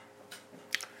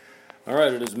All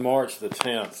right, it is March the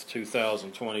 10th,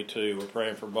 2022. We're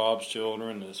praying for Bob's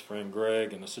children, his friend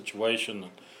Greg, and the situation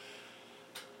in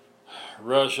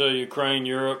Russia, Ukraine,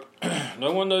 Europe.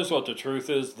 No one knows what the truth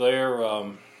is there.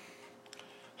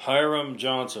 Hiram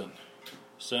Johnson,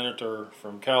 senator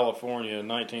from California in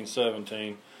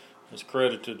 1917, is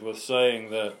credited with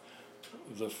saying that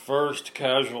the first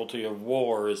casualty of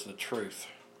war is the truth.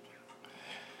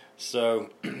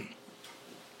 So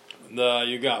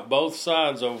you got both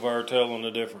sides over there telling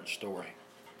a different story.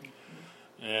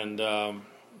 And, I'm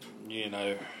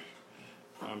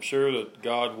sure that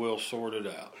God will sort it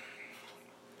out.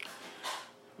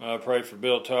 I pray for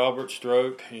Bill Talbert's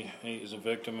stroke. He's a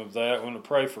victim of that. I want to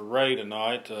pray for Ray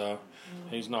tonight.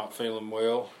 He's not feeling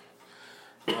well.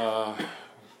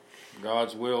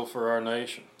 God's will for our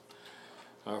nation.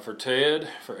 For Ted,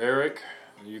 for Eric,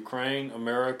 Ukraine,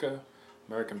 America,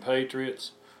 American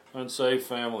patriots, unsaved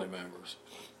family members.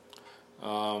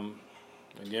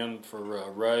 Again, for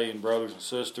Ray and brothers and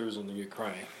sisters in the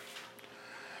Ukraine.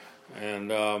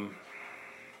 And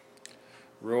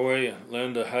Roy and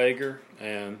Linda Hager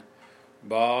and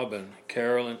Bob and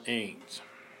Carolyn Eames.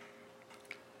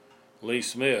 Lee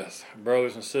Smith,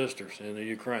 brothers and sisters in the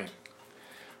Ukraine.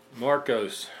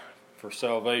 Marcos for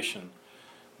salvation.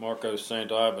 Marcos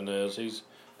St. Ibanez. He's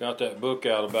got that book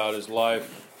out about his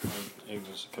life. He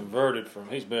was converted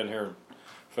he's been here and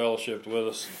fellowshiped with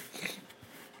us.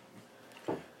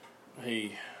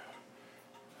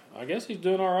 I guess he's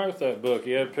doing all right with that book.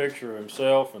 He had a picture of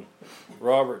himself and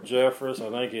Robert Jeffress. I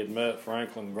think he had met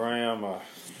Franklin Graham.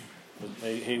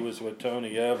 He was with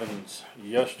Tony Evans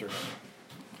yesterday.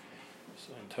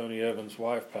 And Tony Evans'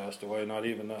 wife passed away not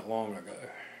even that long ago.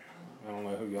 I don't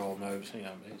know who y'all knows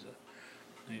him.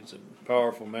 He's a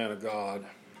powerful man of God.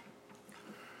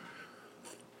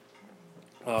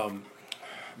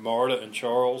 Marta and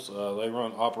Charles, they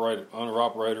run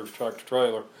owner-operators tractor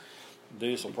trailer.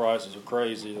 Diesel prices are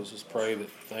crazy. Let's just pray that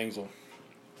things will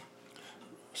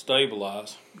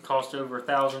stabilize. It costs over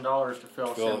 $1,000 to fill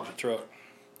up the truck.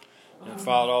 And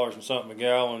 $5 and something a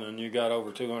gallon, and you got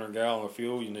over 200 gallons of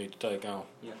fuel you need to take on.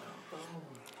 Yeah.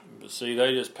 But see,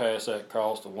 they just pass that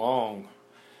cost along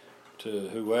to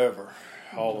whoever.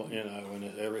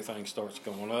 When everything starts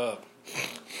going up.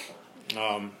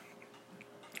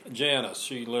 Janice,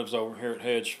 she lives over here at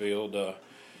Hedgefield.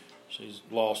 She's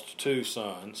lost 2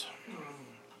 sons,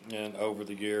 and over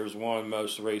the years, one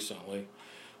most recently,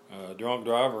 a drunk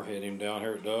driver hit him down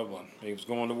here at Dublin. He was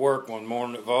going to work one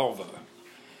morning at Volvo,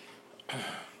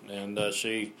 and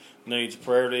she needs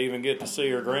prayer to even get to see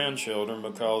her grandchildren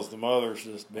because the mother's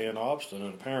just being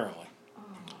obstinate, apparently.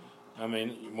 I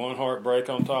mean, one heartbreak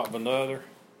on top of another.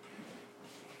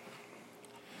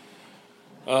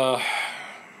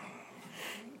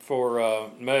 For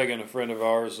Megan, a friend of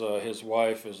ours, his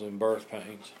wife is in birth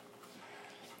pains.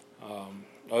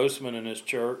 Osman in his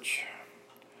church,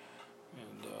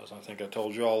 and as I think I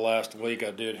told you all last week,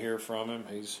 I did hear from him.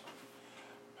 He's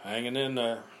hanging in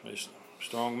there. He's a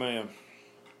strong man.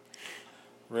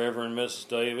 Reverend Mrs.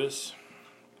 Davis,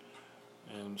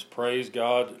 and praise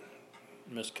God,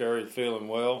 Miss Carrie feeling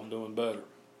well and doing better.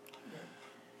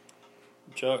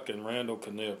 Chuck and Randall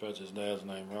Knipp, that's his dad's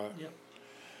name, right? Yep.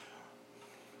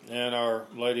 And our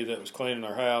lady that was cleaning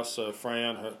our house,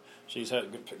 Fran,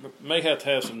 may have to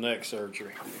have some neck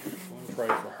surgery. We'll pray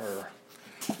for her.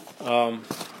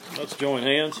 Let's join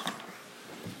hands.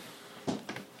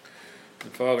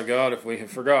 And Father God, if we have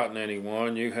forgotten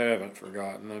anyone, you haven't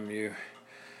forgotten them. You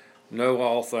know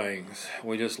all things.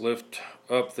 We just lift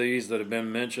up these that have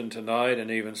been mentioned tonight, and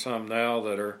even some now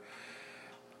that are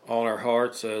on our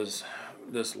hearts as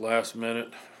this last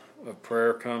minute of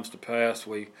prayer comes to pass.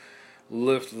 We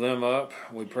lift them up.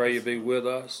 We pray you be with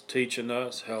us, teaching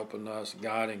us, helping us,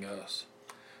 guiding us.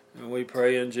 And we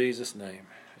pray in Jesus' name.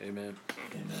 Amen.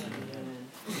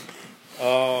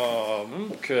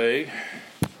 Amen. Okay.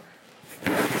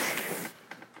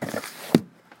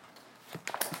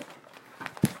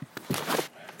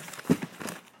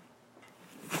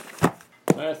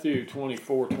 Matthew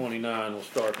 24:29. We'll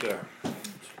start there.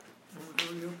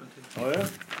 Oh, yeah?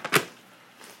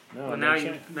 No, well, now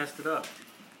you messed it up.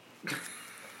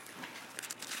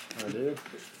 I did.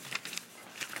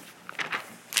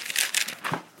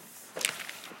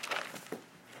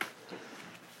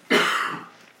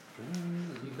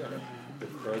 You got it.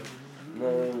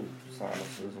 No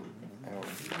sinuses and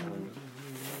allergies.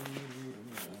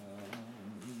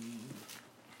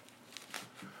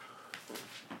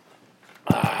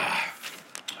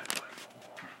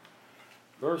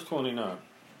 Verse 29.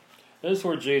 This is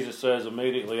where Jesus says,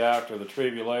 immediately after the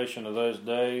tribulation of those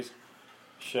days,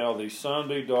 shall the sun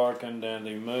be darkened, and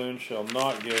the moon shall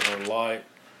not give her light,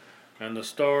 and the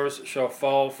stars shall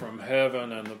fall from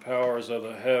heaven, and the powers of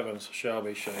the heavens shall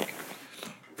be shaken.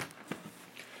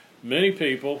 Many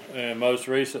people, and most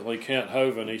recently Kent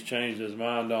Hovind, he's changed his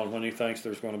mind on when he thinks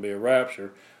there's going to be a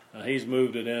rapture. He's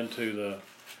moved it into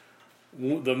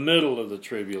the middle of the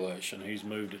tribulation. He's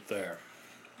moved it there.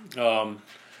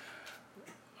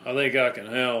 I think I can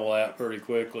handle that pretty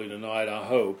quickly tonight, I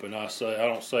hope. And I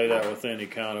don't say that with any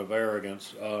kind of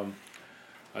arrogance.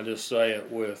 I just say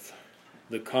it with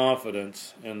the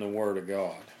confidence in the Word of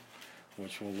God,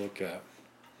 which we'll look at.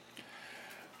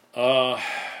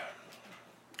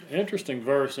 Interesting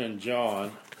verse in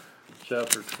John,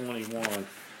 chapter 21.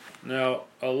 Now,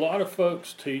 a lot of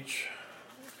folks teach,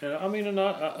 and I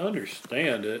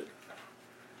understand it,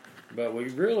 but we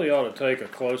really ought to take a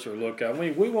closer look at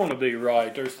it. We want to be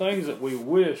right. There's things that we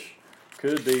wish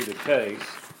could be the case,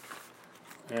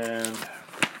 and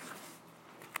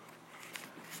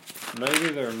maybe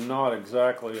they're not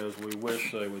exactly as we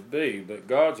wish they would be, but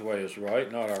God's way is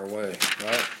right, not our way,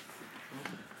 right?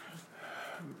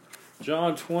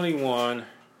 John 21,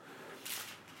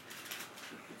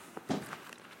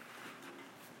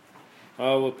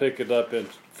 I will pick it up in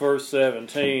verse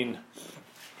 17.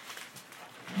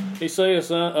 He saith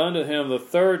unto him the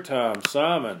third time,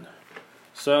 Simon,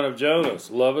 son of Jonas,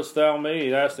 lovest thou me?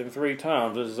 He asked him 3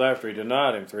 times. This is after he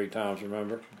denied him 3 times,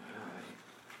 remember?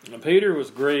 And Peter was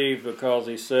grieved because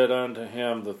he said unto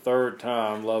him the third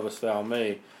time, lovest thou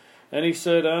me? And he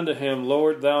said unto him,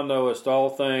 Lord, thou knowest all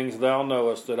things, thou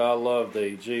knowest that I love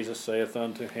thee. Jesus saith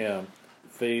unto him,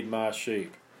 feed my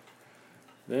sheep.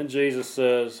 Then Jesus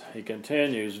says, he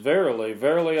continues, Verily,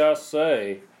 verily I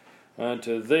say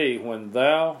unto thee, when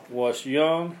thou wast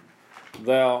young,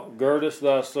 thou girdest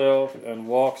thyself and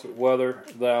walkest whither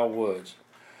thou wouldst.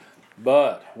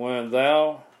 But when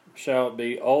thou shalt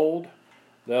be old,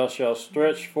 thou shalt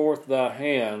stretch forth thy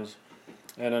hands,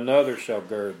 and another shall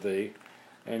gird thee,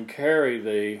 and carry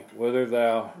thee whither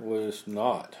thou wouldest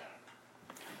not.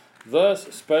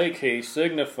 Thus spake he,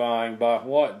 signifying by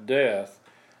what death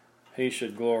he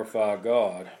should glorify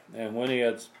God. And when he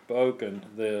had spoken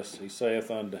this, he saith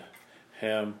unto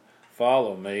him,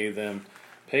 Follow me. Then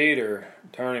Peter,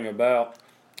 turning about,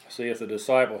 seeth the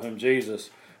disciple whom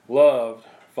Jesus loved,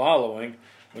 following,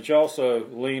 which also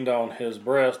leaned on his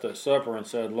breast at supper, and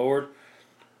said, Lord,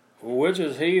 which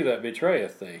is he that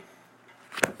betrayeth thee?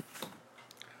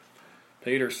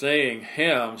 Peter, seeing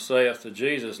him, saith to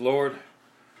Jesus, Lord,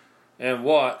 and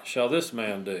what shall this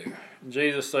man do?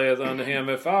 Jesus saith unto him,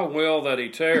 If I will that he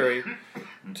tarry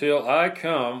till I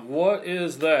come, what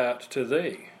is that to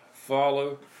thee?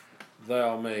 Follow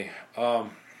thou me.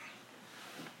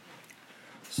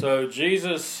 So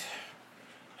Jesus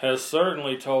has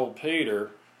certainly told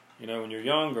Peter, when you're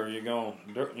younger, you're going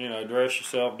to, dress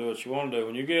yourself, do what you want to do.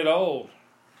 When you get old,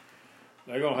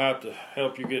 they're going to have to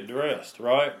help you get dressed,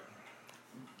 right?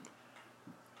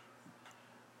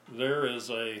 There's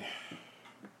a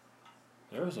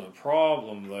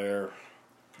problem there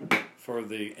for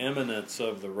the imminence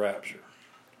of the rapture.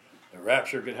 The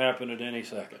rapture could happen at any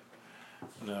second.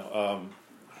 Now,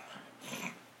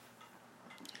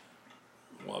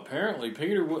 apparently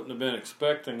Peter wouldn't have been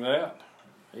expecting that.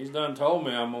 He's done told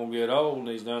me I'm going to get old, and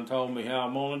he's done told me how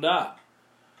I'm going to die.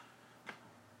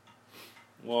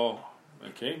 Well,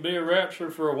 it can't be a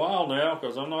rapture for a while now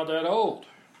because I'm not that old.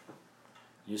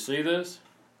 You see this?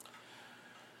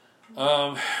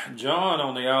 John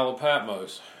on the Isle of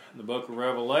Patmos, in the book of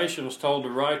Revelation, was told to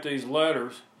write these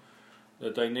letters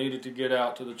that they needed to get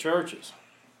out to the churches.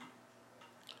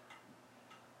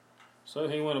 So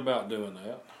he went about doing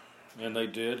that, and they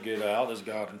did get out as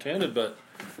God intended, but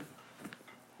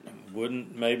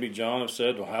wouldn't maybe John have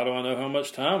said, well, how do I know how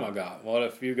much time I got? What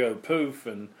if you go poof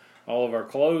and all of our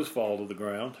clothes fall to the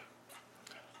ground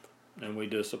and we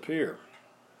disappear?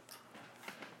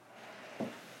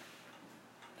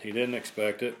 He didn't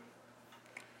expect it,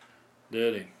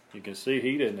 did he? You can see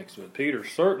he didn't expect it. Peter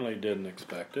certainly didn't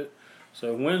expect it.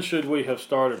 So when should we have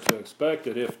started to expect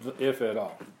it, if at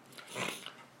all?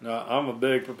 Now, I'm a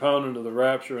big proponent of the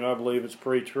rapture, and I believe it's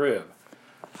pre-trib.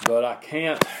 But I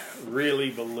can't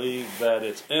really believe that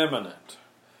it's imminent.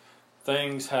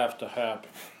 Things have to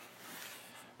happen.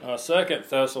 2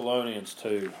 Thessalonians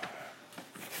 2.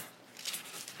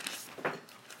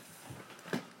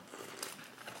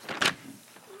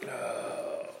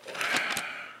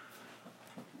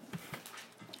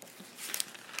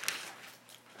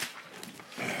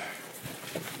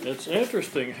 It's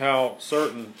interesting how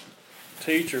certain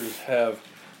teachers have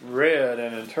read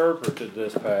and interpreted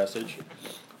this passage.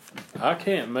 I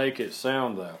can't make it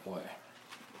sound that way.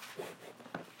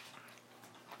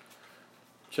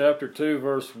 Chapter 2,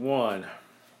 verse 1.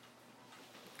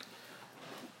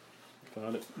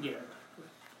 Found it? Yeah.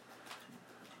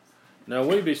 Now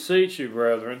we beseech you,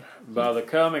 brethren, by the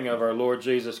coming of our Lord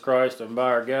Jesus Christ and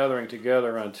by our gathering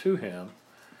together unto him,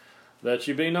 that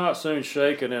ye be not soon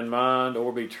shaken in mind,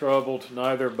 or be troubled,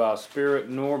 neither by spirit,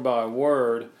 nor by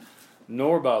word,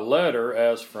 nor by letter,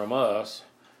 as from us,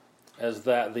 as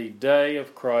that the day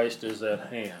of Christ is at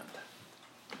hand.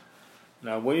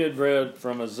 Now we had read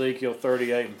from Ezekiel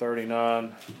 38 and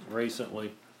 39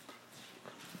 recently.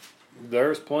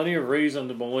 There's plenty of reason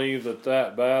to believe that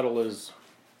that battle is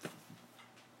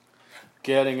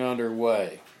getting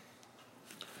underway.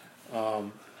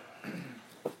 Make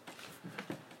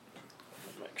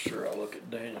sure I look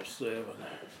at Daniel 7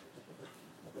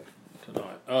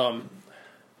 tonight.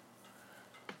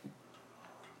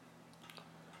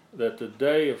 That the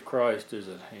day of Christ is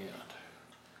at hand.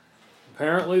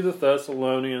 Apparently the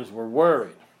Thessalonians were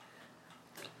worried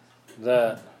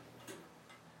that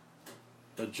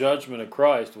the judgment of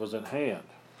Christ was at hand.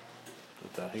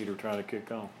 Is that heater trying to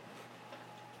kick on?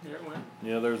 There it went.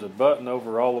 Yeah, there's a button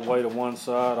over all the way to one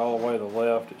side, all the way to the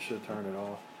left. It should turn it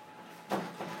off.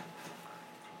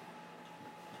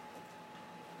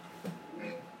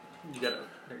 You got it.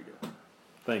 There you go.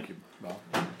 Thank you, Bob.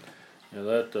 Yeah,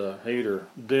 that heater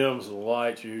dims the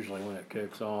lights usually when it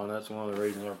kicks on. That's one of the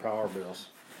reasons our power bill's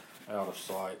out of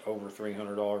sight. Over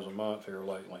 $300 a month here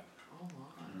lately. Oh my.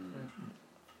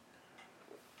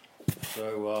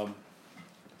 So,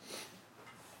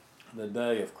 the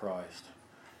day of Christ.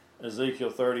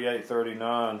 Ezekiel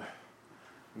 38:39,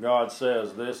 God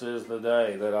says, "This is the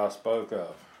day that I spoke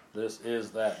of. This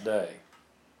is that day."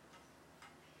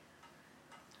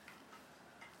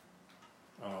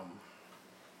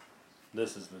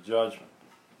 This is the judgment.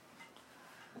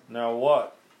 Now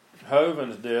what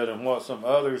Hovens did and what some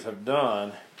others have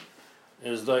done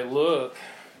is they look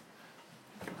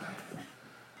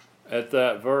at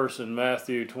that verse in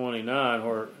Matthew 29,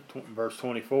 or verse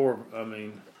 24, let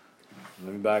me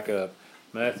back up.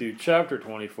 Matthew chapter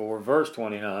 24, verse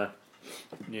 29.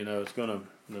 You know,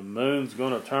 the moon's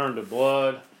gonna turn to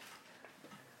blood,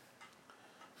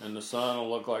 and the sun will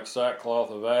look like sackcloth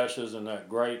of ashes in that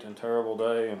great and terrible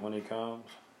day, and when he comes.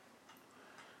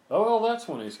 Oh, well, that's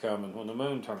when he's coming, when the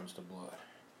moon turns to blood.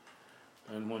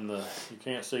 And when you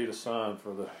can't see the sun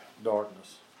for the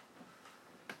darkness.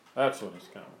 That's when it's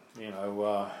coming. You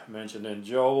know, mentioned in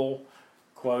Joel,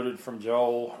 quoted from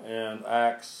Joel in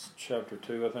Acts chapter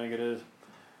 2, I think it is.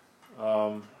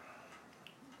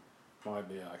 Might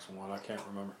be Acts 1, I can't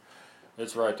remember.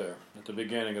 It's right there, at the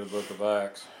beginning of the book of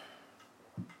Acts.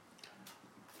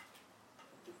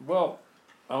 Well,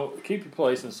 I'll keep your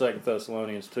place in 2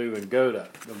 Thessalonians 2 and go to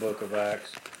the book of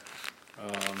Acts.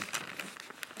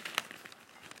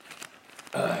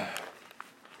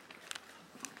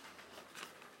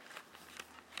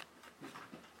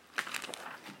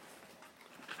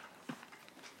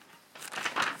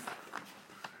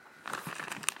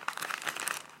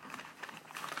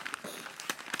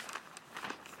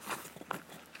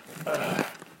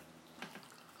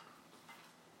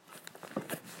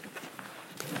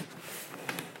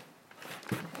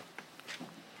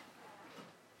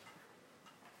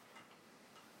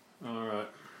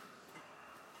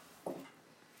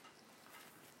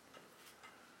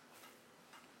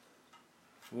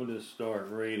 We'll just start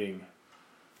reading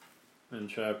in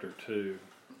chapter 2.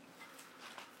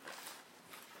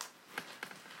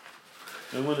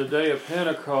 And when the day of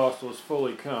Pentecost was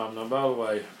fully come. Now, by the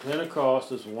way,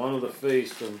 Pentecost is one of the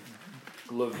feasts of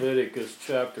Leviticus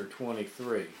chapter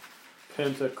 23.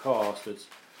 Pentecost, it's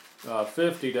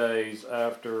 50 days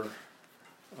after,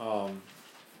 I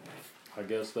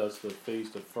guess that's the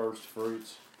Feast of First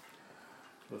Fruits.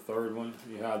 The third one,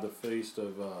 you had the Feast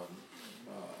of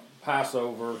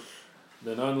Passover,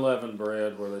 then unleavened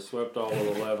bread, where they swept all of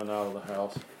the leaven out of the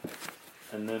house,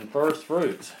 and then first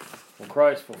fruits. Well,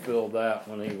 Christ fulfilled that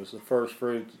when he was the first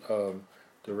fruit to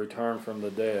return from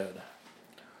the dead.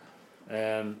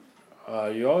 And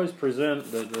you always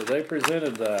present that they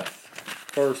presented that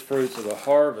first fruits of the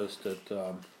harvest in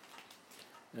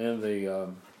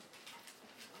the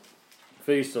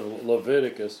Feast of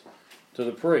Leviticus to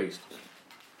the priest.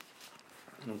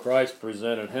 And Christ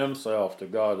presented himself to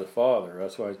God the Father.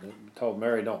 That's why he told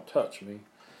Mary, "Don't touch me.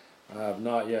 I have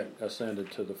not yet ascended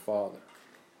to the Father."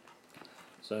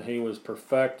 So he was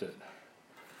perfected.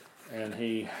 And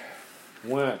he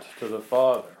went to the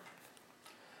Father.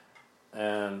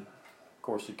 And, of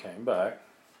course, he came back.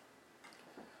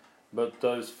 But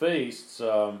those feasts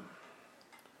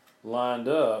lined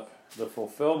up, the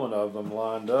fulfillment of them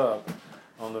lined up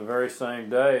on the very same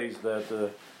days that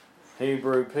the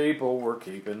Hebrew people were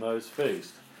keeping those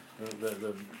feasts.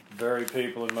 The very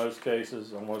people in most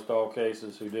cases, almost all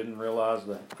cases, who didn't realize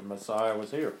that the Messiah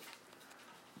was here.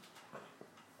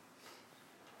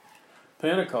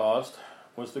 Pentecost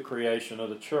was the creation of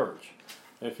the church.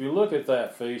 If you look at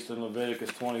that feast in Leviticus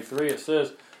 23, it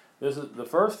says, this is the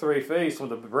first three feasts,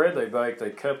 with the bread they baked, they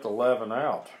kept the leaven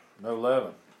out. No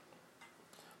leaven.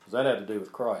 Because that had to do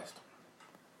with Christ.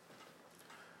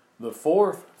 The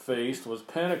fourth feast was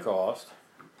Pentecost,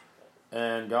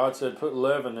 and God said, put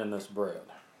leaven in this bread.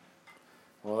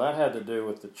 Well, that had to do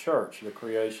with the church, the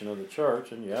creation of the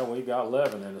church, and yeah, we got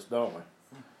leaven in us, don't we?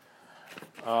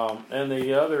 And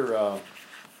the other,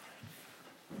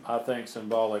 I think,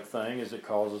 symbolic thing is it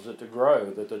causes it to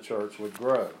grow, that the church would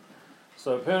grow.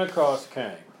 So Pentecost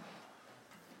came.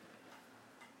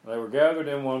 They were gathered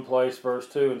in one place, verse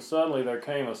 2, and suddenly there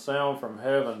came a sound from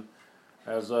heaven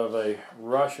as of a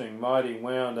rushing mighty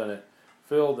wind, and it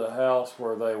filled the house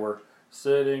where they were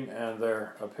sitting, and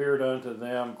there appeared unto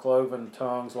them cloven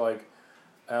tongues like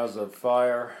as of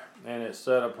fire, and it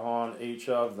sat upon each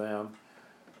of them,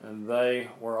 and they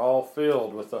were all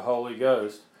filled with the Holy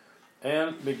Ghost,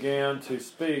 and began to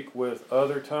speak with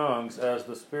other tongues as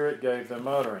the Spirit gave them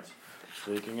utterance.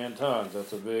 Speaking in tongues,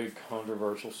 that's a big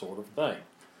controversial sort of thing.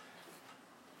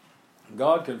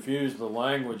 God confused the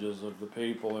languages of the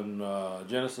people in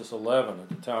Genesis 11 at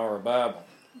the Tower of Babel.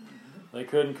 They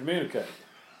couldn't communicate.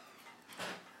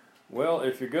 Well,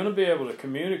 if you're going to be able to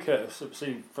communicate,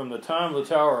 see, from the time of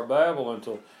the Tower of Babel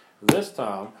until this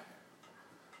time,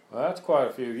 well, that's quite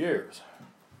a few years.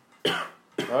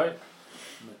 Right?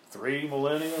 3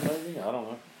 millennia, maybe? I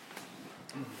don't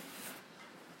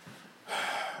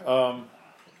know.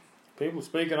 People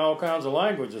speaking all kinds of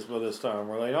languages by this time,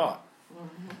 were they not?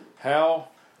 Mm-hmm. How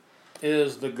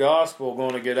is the gospel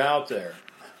going to get out there?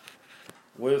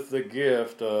 With the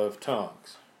gift of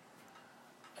tongues.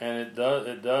 And it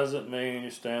doesn't mean you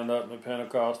stand up in the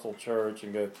Pentecostal church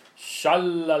and go,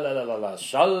 sha-la-la-la-la-la,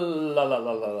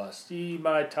 sha-la-la-la-la-la, see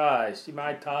my tie.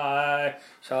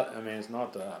 I mean, it's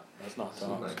not that. That's not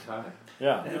tongues. See my tie.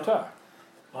 Yeah, your tie.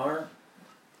 Aren't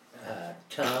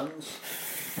tongues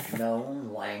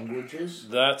known languages?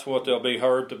 That's what they'll be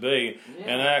heard to be. Yeah.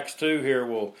 And Acts 2 here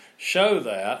will show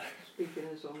that. Speaking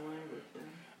his own language,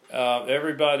 then.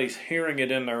 Everybody's hearing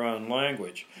it in their own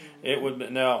language. Mm-hmm. It would be,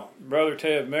 now, Brother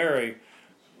Ted Mary,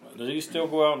 does he still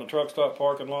go out in the truck stop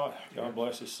parking lot? God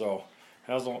bless his soul.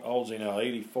 How's old is he now?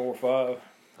 84, 5?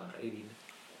 80.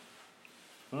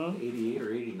 88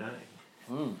 or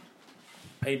 89.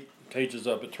 He teaches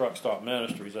up at Truck Stop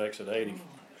Ministries, exit 80,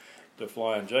 to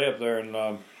Flying J up there,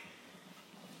 and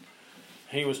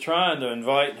he was trying to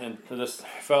invite this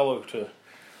fellow to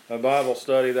a Bible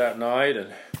study that night,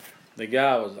 and the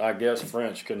guy was, I guess,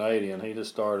 French Canadian. He just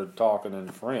started talking in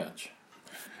French.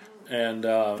 And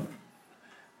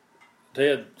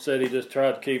Ted said he just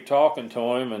tried to keep talking to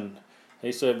him, and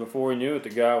he said before he knew it, the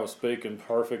guy was speaking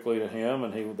perfectly to him,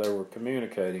 and they were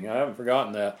communicating. I haven't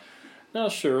forgotten that. Now,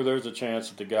 sure, there's a chance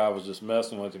that the guy was just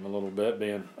messing with him a little bit,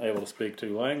 being able to speak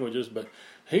 2 languages, but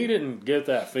he didn't get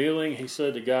that feeling. He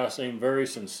said the guy seemed very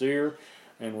sincere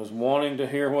and was wanting to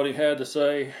hear what he had to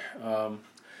say.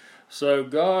 So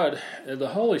God, the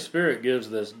Holy Spirit gives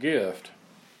this gift,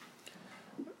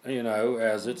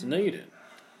 as it's needed.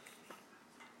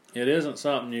 It isn't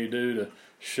something you do to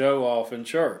show off in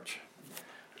church.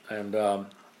 And,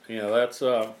 that's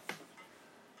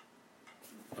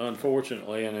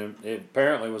unfortunately, and it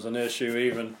apparently was an issue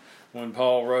even when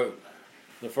Paul wrote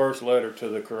the first letter to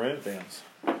the Corinthians.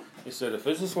 He said, if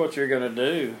this is what you're going to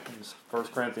do, in 1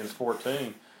 Corinthians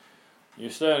 14, you're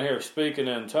standing here speaking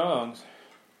in tongues,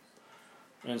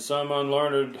 and some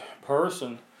unlearned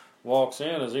person walks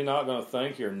in, is he not going to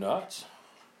think you're nuts?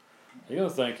 He's going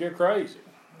to think you're crazy.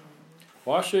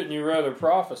 Why shouldn't you rather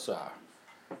prophesy?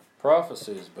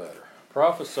 Prophecy is better.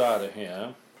 Prophesy to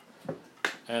him,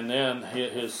 and then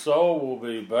his soul will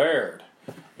be bared.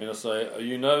 He'll say,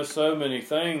 you know so many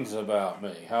things about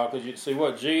me. How could you see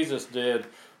what Jesus did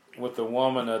with the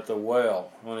woman at the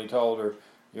well when he told her,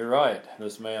 you're right,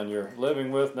 this man you're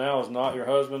living with now is not your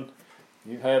husband.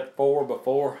 You've had 4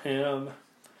 before him.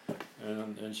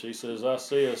 And she says, I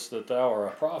seest that thou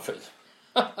art a prophet.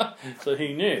 So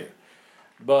he knew.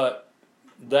 But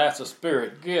that's a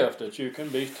spirit gift that you can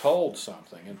be told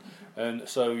something. And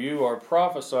so you are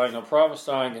prophesying. Now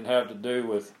prophesying can have to do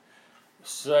with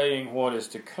saying what is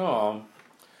to come,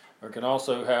 or can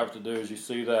also have to do, as you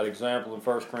see that example in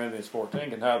 1 Corinthians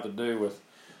 14, can have to do with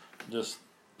just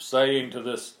saying to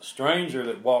this stranger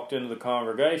that walked into the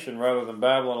congregation, rather than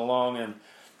babbling along in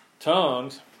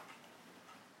tongues,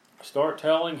 start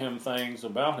telling him things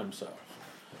about himself.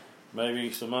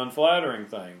 Maybe some unflattering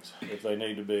things if they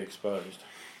need to be exposed.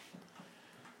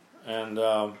 And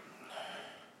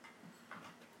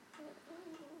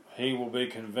he will be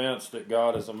convinced that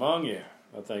God is among you,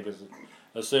 I think is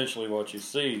essentially what you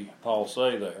see Paul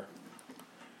say there.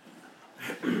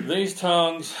 These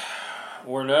tongues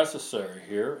were necessary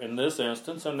here in this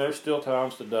instance, and there's still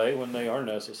times today when they are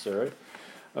necessary.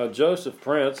 Joseph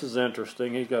Prince is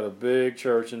interesting. He's got a big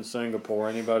church in Singapore.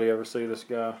 Anybody ever see this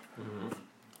guy? Mm-hmm.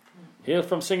 He's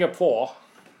from Singapore.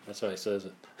 That's how he says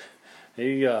it.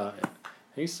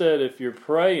 He said if you're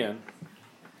praying,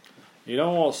 you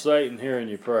don't want Satan hearing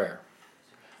your prayer.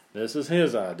 This is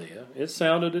his idea. It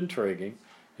sounded intriguing.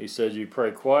 He said you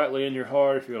pray quietly in your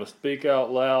heart. If you're going to speak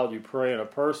out loud, you pray in a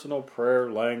personal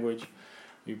prayer language.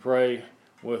 You pray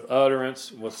with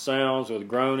utterance, with sounds, with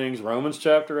groanings. Romans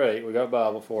chapter 8, we got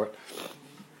Bible for it.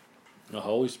 The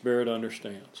Holy Spirit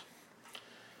understands.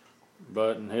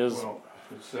 But in his... Well,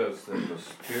 it says that the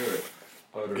Spirit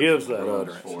gives that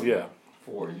utterance, for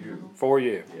you. For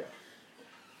you.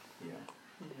 Yeah.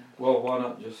 Well, why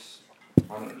not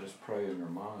just pray in your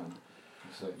mind?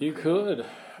 You could.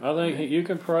 I think you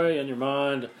can pray in your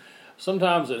mind.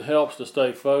 Sometimes it helps to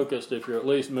stay focused if you're at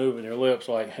least moving your lips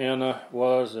like Hannah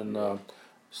was in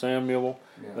Samuel.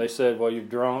 Yeah. They said, well, you've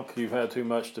drunk, you've had too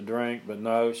much to drink. But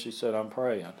no, she said, I'm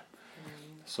praying.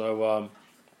 So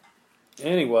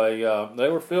anyway, they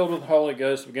were filled with the Holy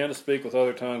Ghost, began to speak with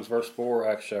other tongues, verse 4,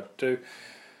 Acts chapter 2.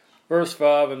 Verse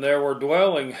 5, and there were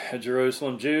dwelling at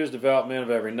Jerusalem Jews, devout men of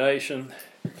every nation.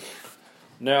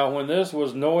 Now when this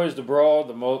was noised abroad,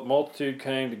 the multitude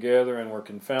came together and were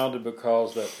confounded,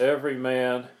 because that every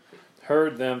man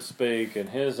heard them speak in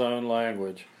his own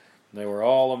language. And they were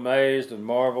all amazed and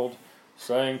marveled,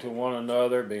 saying to one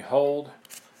another, behold,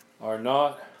 are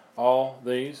not all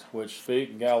these which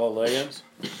speak Galileans?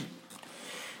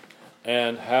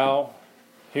 And how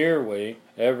hear we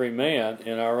every man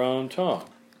in our own tongue,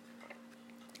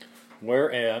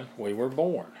 wherein we were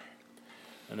born?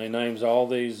 And he names all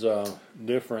these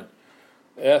different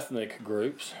ethnic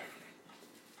groups.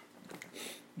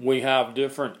 We have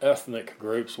different ethnic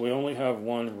groups. We only have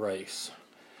one race,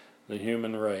 the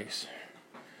human race.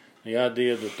 The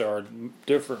idea that there are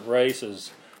different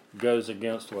races goes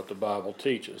against what the Bible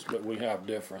teaches, but we have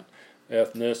different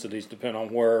ethnicities depending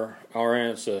on where our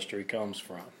ancestry comes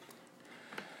from.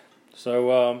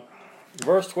 So,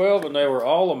 verse 12, and they were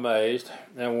all amazed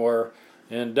and were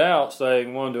in doubt,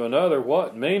 saying one to another,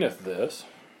 what meaneth this?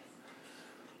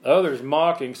 Others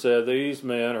mocking said, these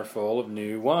men are full of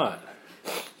new wine.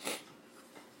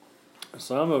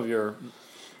 Some of your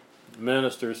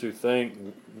ministers who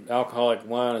think alcoholic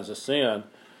wine is a sin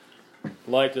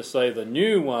like to say the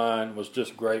new wine was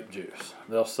just grape juice.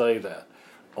 They'll say that.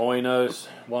 Oinos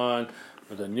wine,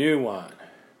 or the new wine.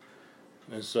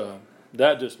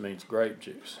 That just means grape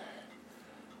juice.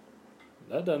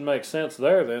 That doesn't make sense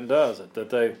there then, does it? That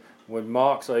they would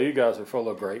mock, say, you guys are full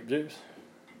of grape juice?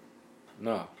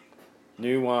 No.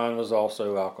 New wine was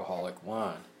also alcoholic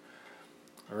wine.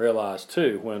 I realized,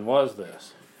 too, when was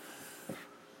this?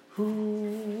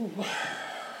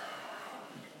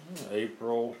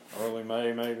 April, early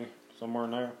May, maybe, somewhere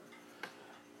in there.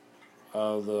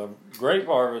 The grape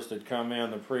harvest had come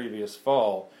in the previous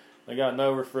fall. They got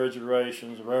no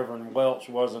refrigerations. Reverend Welch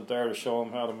wasn't there to show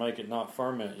them how to make it not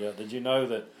ferment yet. Did you know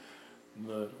that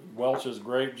the Welch's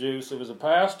grape juice, it was a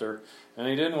pastor, and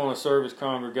he didn't want to serve his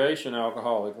congregation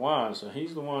alcoholic wine, so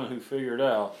he's the one who figured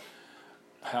out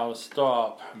how to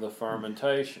stop the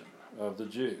fermentation of the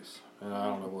juice. And I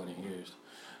don't know what he used,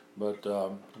 but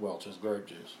Welch's grape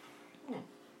juice.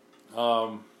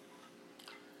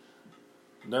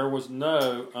 There was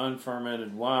no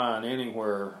unfermented wine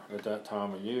anywhere at that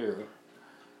time of year,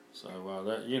 so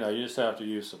that you just have to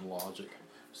use some logic.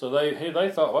 So they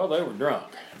thought, well, they were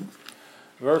drunk.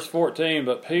 Verse 14,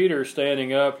 but Peter,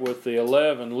 standing up with the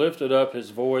 11, lifted up his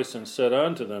voice and said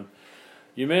unto them,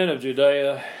 you men of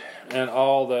Judea, and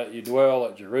all that you dwell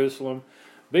at Jerusalem,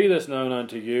 be this known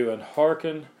unto you, and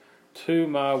hearken to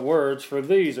my words, for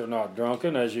these are not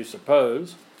drunken, as you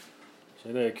suppose.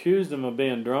 See, they accused him of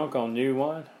being drunk on new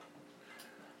wine.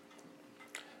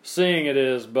 Seeing it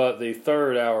is but the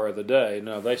third hour of the day.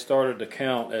 Now, they started to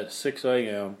count at 6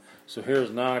 a.m., so here's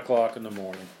 9 o'clock in the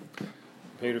morning.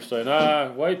 Peter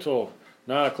said, wait till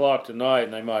 9 o'clock tonight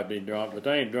and they might be drunk, but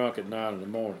they ain't drunk at 9 in the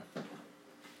morning.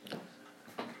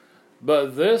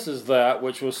 But this is that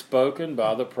which was spoken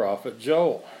by the prophet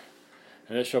Joel.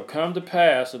 And it shall come to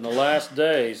pass in the last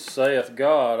days, saith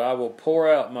God, I will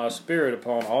pour out my spirit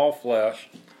upon all flesh,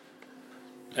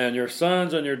 and your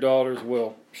sons and your daughters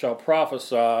shall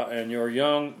prophesy, and your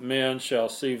young men shall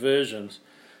see visions,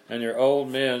 and your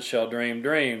old men shall dream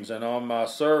dreams. And on my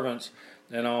servants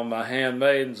and on my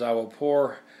handmaidens I will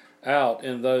pour out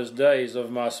in those days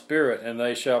of my Spirit, and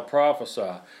they shall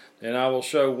prophesy. And I will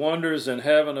show wonders in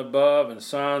heaven above, and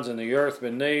signs in the earth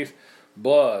beneath,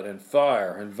 blood and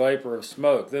fire and vapor of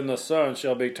smoke. Then the sun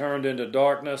shall be turned into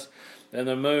darkness, and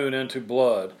the moon into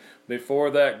blood,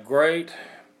 before that great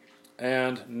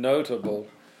and notable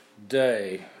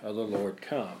day of the Lord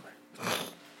come.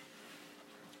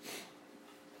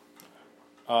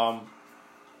 I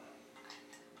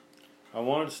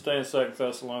wanted to stay in 2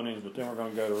 Thessalonians, but then we're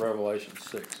going to go to Revelation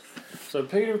 6. So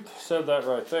Peter said that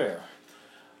right there.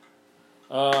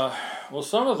 Well,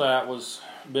 some of that was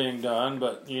being done,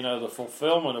 but, the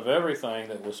fulfillment of everything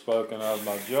that was spoken of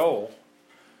by Joel,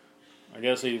 I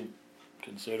guess he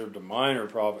considered the minor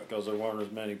prophet because there weren't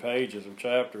as many pages or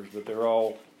chapters, but they're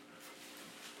all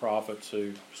prophets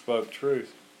who spoke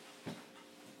truth.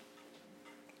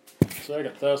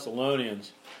 2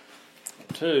 Thessalonians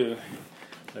 2,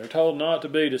 they're told not to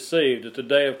be deceived, that the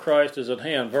day of Christ is at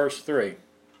hand. Verse 3.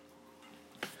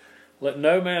 Let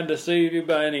no man deceive you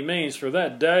by any means, for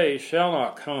that day shall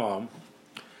not come,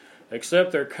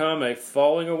 except there come a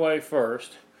falling away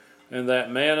first, and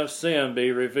that man of sin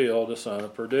be revealed, the son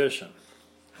of perdition.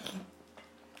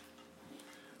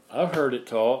 I've heard it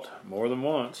taught more than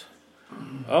once.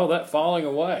 Oh, that falling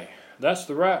away, that's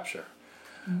the rapture.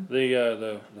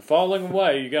 The falling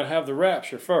away, you got to have the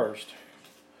rapture first,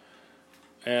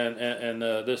 and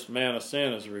this man of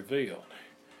sin is revealed.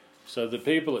 So the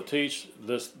people that teach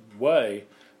this way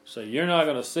say you're not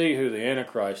going to see who the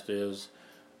Antichrist is.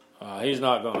 He's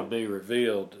not going to be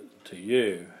revealed to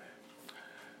you.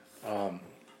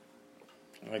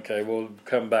 Okay, we'll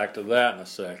come back to that in a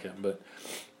second. But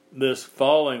this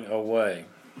falling away,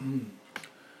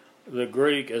 the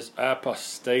Greek is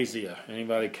apostasia.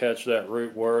 Anybody catch that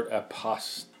root word,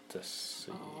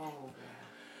 apostasy?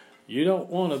 You don't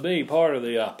want to be part of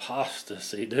the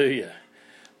apostasy, do you?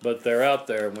 But they're out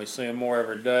there, and we see them more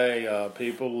every day,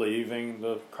 people leaving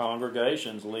the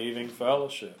congregations, leaving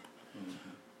fellowship.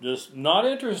 Just not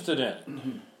interested in it.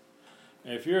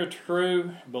 If you're a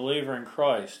true believer in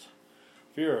Christ,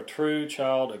 if you're a true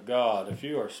child of God, if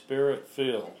you are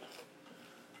Spirit-filled,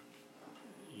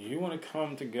 you want to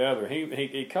come together.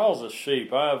 He calls us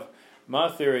sheep. My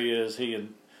theory is he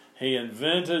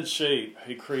invented sheep.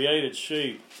 He created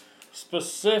sheep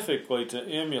specifically to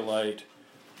emulate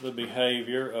the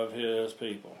behavior of his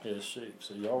people, his sheep.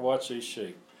 So y'all watch these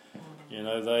sheep.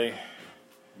 They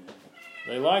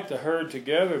like to herd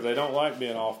together. They don't like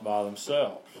being off by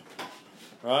themselves.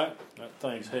 Right? That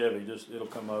thing's heavy. It'll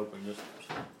come open. Just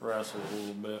wrestle a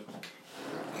little bit.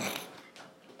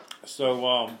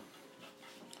 So,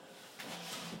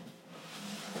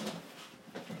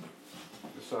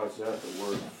 besides that, the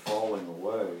word falling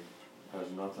away has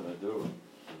nothing to do with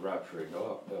rapturing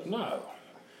up, does it?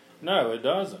 No, it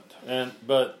doesn't.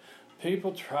 But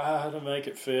people try to make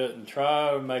it fit and try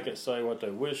to make it say what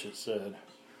they wish it said.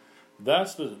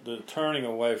 That's the turning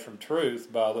away from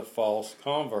truth by the false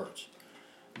converts.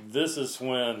 This is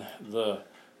when the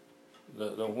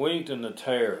wheat and the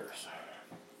tares.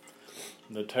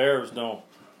 The tares don't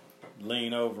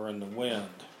lean over in the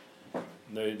wind.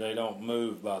 They don't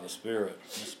move by the Spirit.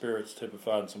 The Spirit's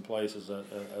typified in some places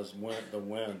as the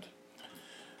wind.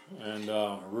 And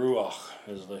ruach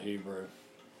is the Hebrew.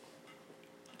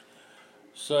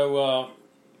 So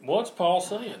what's Paul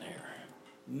saying here?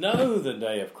 Know the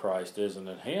day of Christ isn't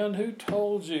at hand. Who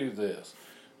told you this?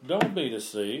 Don't be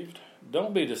deceived.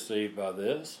 Don't be deceived by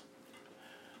this.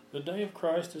 The day of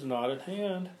Christ is not at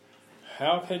hand.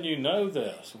 How can you know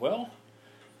this? Well,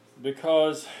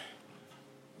 because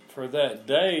for that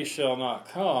day shall not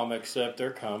come except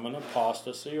there come an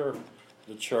apostasy, or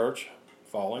the church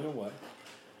falling away,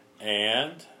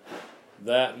 and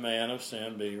that man of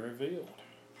sin be revealed.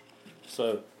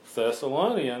 So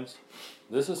Thessalonians,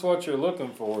 this is what you're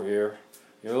looking for here.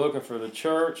 You're looking for the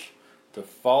church to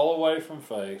fall away from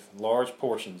faith, large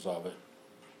portions of it.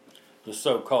 The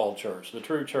so-called church. The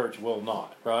true church will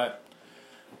not, right?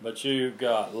 But you've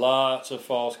got lots of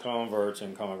false converts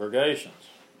in congregations.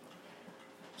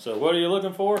 So what are you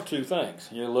looking for? Two things.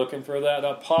 You're looking for that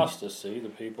apostasy, the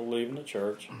people leaving the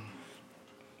church,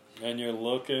 and you're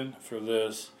looking for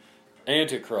this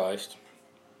Antichrist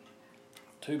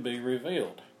to be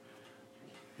revealed.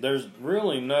 There's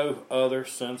really no other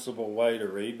sensible way to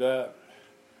read that.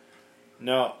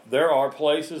 Now, there are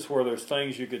places where there's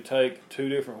things you could take two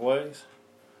different ways.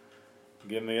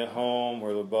 Give me a home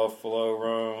where the buffalo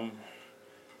roam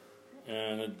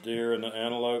and the deer and the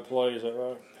antelope play. Is that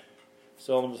right?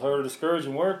 Seldom has heard a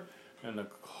discouraging word. And the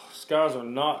skies are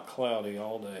not cloudy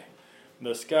all day.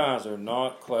 The skies are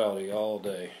not cloudy all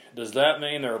day. Does that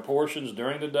mean there are portions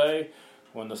during the day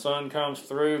when the sun comes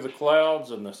through the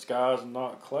clouds and the sky's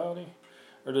not cloudy?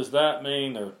 Or does that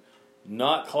mean they're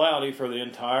not cloudy for the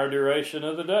entire duration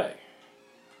of the day?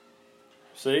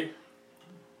 See?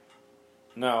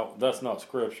 Now, that's not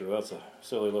scripture. That's a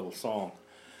silly little song.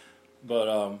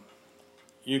 But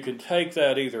you can take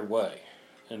that either way.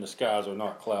 And the skies are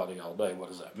not cloudy all day. What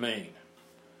does that mean?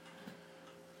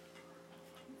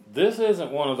 This isn't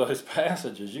one of those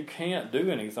passages. You can't do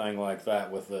anything like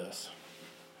that with this.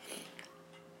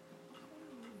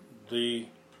 The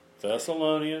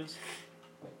Thessalonians,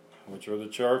 which are the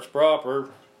church proper,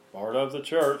 part of the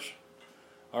church,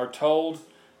 are told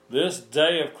this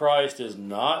day of Christ is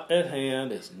not at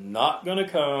hand, it's not going to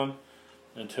come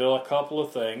until a couple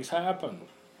of things happen.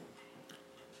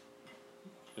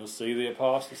 You'll see the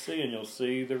apostasy and you'll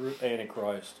see the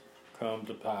Antichrist come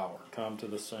to power, come to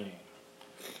the scene.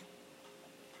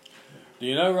 Do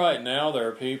you know right now there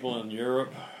are people in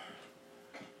Europe,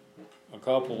 a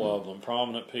couple of them,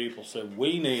 prominent people, said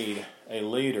we need a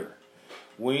leader.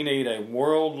 We need a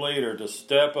world leader to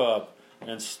step up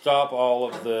and stop all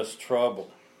of this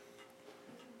trouble.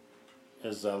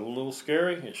 Is that a little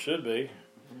scary? It should be,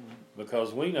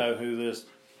 because we know who this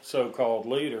so-called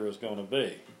leader is going to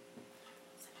be.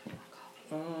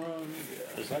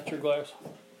 Is that your glass?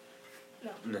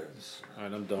 No. All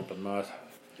right, I'm dumping mine.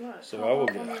 So So I will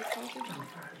get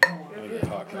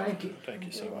hot coffee. Thank you. Thank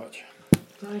you so much.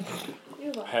 Thank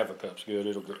you. Half a cup's good.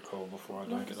 It'll get cold before I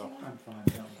drink it all. I'm fine,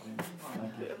 thank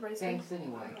you. Thanks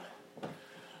anyway.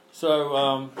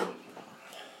 So,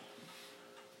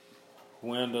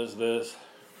 when does this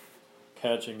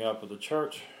catching up with the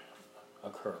church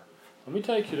occur? Let me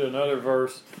take you to another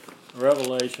verse,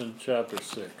 Revelation chapter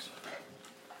 6.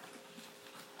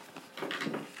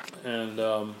 And,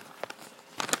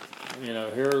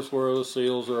 here's where the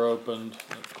seals are opened,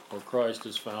 where Christ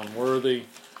is found worthy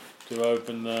to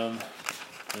open them.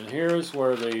 And here's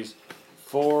where these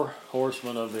 4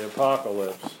 horsemen of the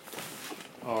apocalypse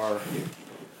are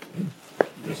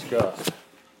discussed.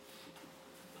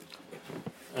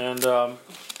 And, of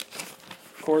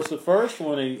course, the first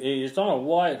one, he's on a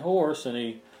white horse, and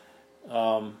he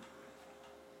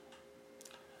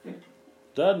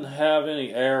doesn't have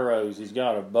any arrows. He's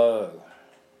got a bow.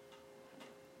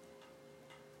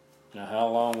 Now, how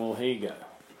long will he go?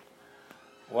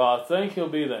 Well, I think he'll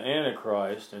be the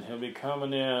Antichrist, and he'll be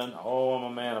coming in, oh, I'm a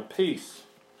man of peace.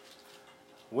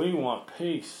 We want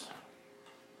peace.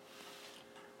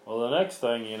 Well, the next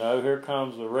thing you know, here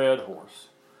comes the red horse,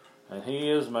 and he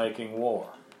is making war.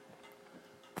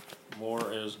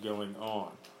 War is going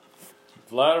on.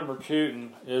 Vladimir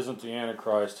Putin isn't the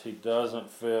Antichrist. He doesn't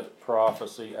fit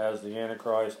prophecy as the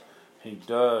Antichrist. He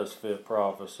does fit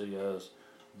prophecy as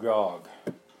Gog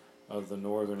of the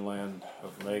northern land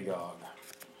of Magog.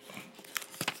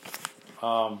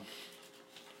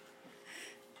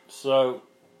 So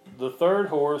the third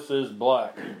horse is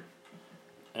black,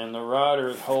 and the rider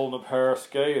is holding a pair of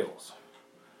scales.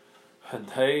 A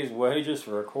day's wages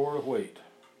for a quart of wheat.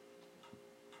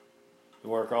 You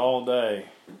work all day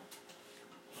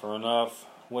for enough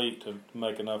wheat to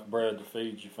make enough bread to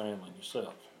feed your family and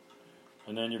yourself.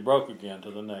 And then you're broke again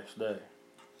to the next day.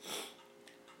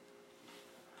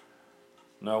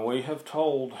 Now, we have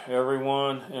told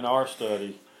everyone in our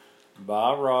study,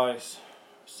 buy rice,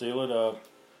 seal it up.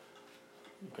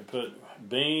 You can put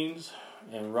beans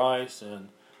and rice in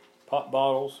pop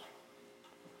bottles,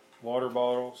 water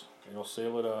bottles. It'll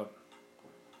seal it up.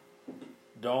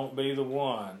 Don't be the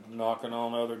one knocking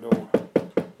on other doors.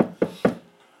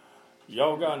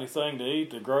 Y'all got anything to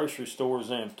eat? The grocery store's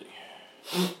empty.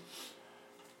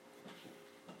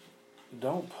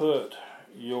 Don't put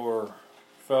your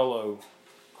fellow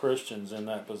Christians in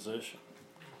that position.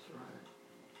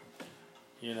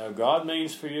 That's right. God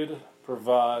means for you to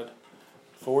provide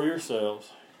for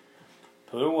yourselves.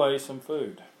 Put away some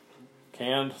food.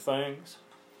 Canned things.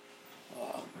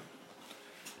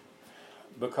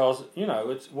 Because,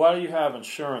 it's why do you have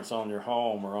insurance on your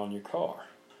home or on your car?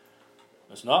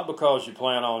 It's not because you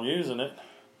plan on using it.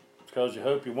 It's because you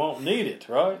hope you won't need it,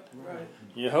 right? Right.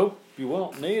 You hope you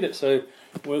won't need it. So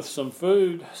with some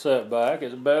food setback,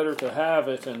 it's better to have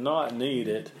it and not need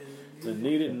it than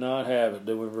need it and not have it.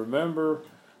 Do we remember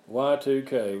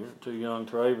Y2K? We're too young,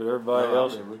 Trey, but everybody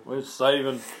else, we're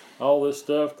saving all this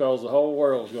stuff because the whole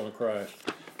world's going to crash.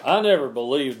 I never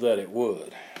believed that it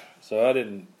would. So I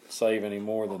didn't save any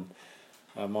more than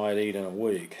I might eat in a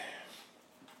week.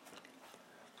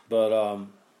 But,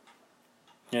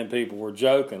 and people were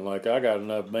joking, like, I got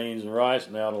enough beans and rice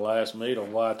now to last me till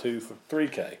Y2 for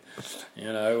 3K.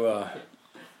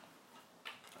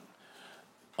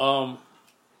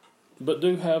 But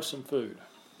do have some food.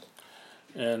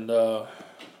 And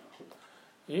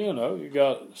You know, you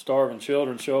got starving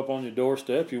children show up on your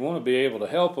doorstep. You want to be able to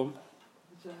help them.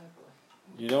 Exactly.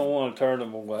 You don't want to turn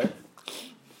them away.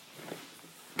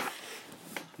 And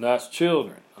that's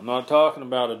children. I'm not talking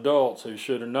about adults who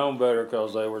should have known better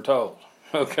because they were told.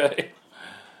 Okay?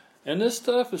 And this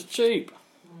stuff is cheap.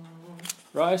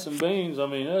 Rice and beans, I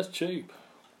mean, that's cheap.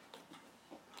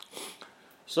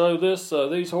 So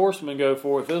these horsemen go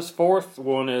forth. This fourth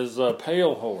one is a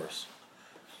pale horse.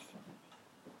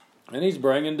 And he's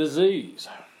bringing disease.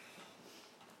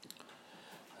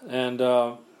 And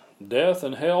death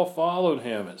and hell followed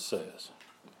him, it says.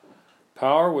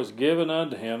 Power was given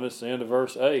unto him, this is the end of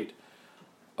verse 8,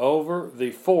 over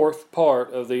the fourth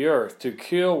part of the earth, to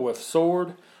kill with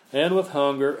sword, and with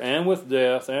hunger, and with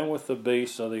death, and with the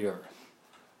beasts of the earth.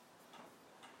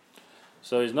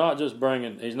 So he's not just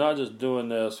doing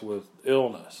this with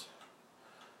illness.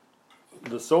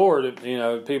 The sword, you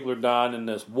know, people are dying in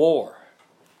this war.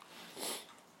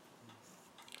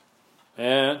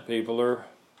 And people are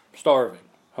starving,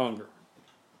 hunger.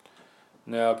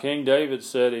 Now, King David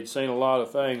said he'd seen a lot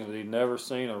of things, but he'd never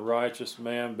seen a righteous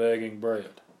man begging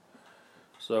bread.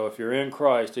 So if you're in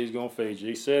Christ, he's going to feed you.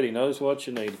 He said he knows what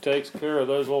you need. He takes care of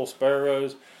those little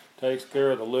sparrows, takes care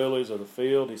of the lilies of the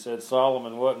field. He said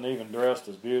Solomon wasn't even dressed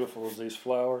as beautiful as these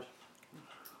flowers.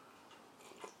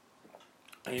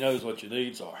 He knows what your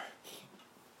needs are.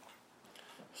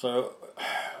 So,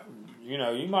 you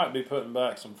know, you might be putting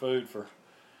back some food for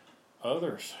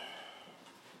others.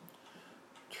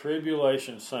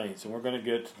 Tribulation saints, and we're going to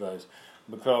get to those.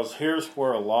 Because here's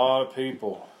where a lot of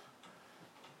people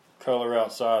color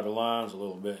outside the lines a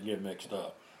little bit and get mixed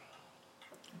up.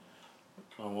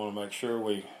 I want to make sure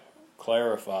we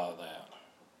clarify that.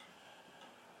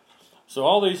 So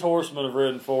all these horsemen have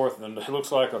ridden forth, and it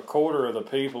looks like a quarter of the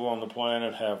people on the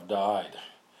planet have died,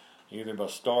 either by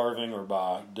starving or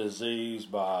by disease,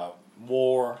 by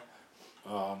war,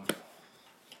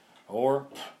 or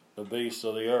the beasts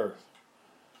of the earth.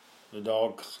 The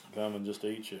dogs come and just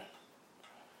eat you.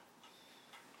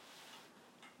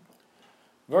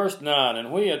 Verse 9,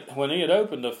 and when he had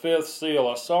opened the fifth seal,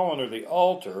 I saw under the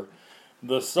altar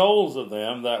the souls of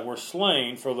them that were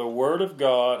slain for the word of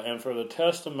God and for the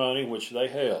testimony which they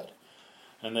held.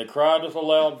 And they cried with a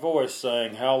loud voice,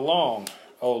 saying, How long,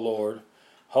 O Lord,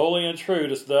 holy and true,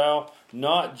 dost thou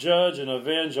not judge and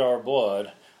avenge our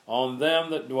blood on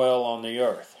them that dwell on the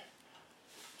earth?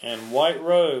 And white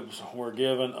robes were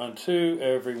given unto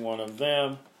every one of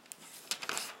them.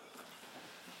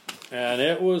 And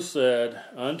it was said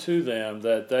unto them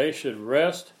that they should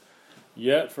rest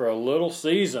yet for a little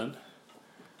season,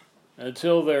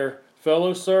 until their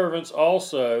fellow servants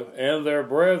also and their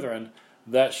brethren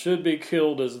that should be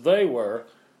killed as they were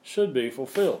should be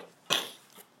fulfilled.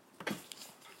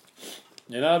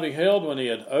 And I beheld when he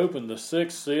had opened the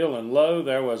sixth seal, and lo,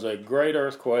 there was a great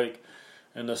earthquake,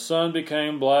 and the sun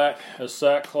became black as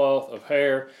sackcloth of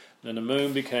hair, and the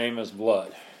moon became as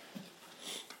blood.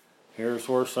 Here's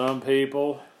where some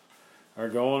people are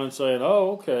going and saying,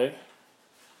 oh, okay.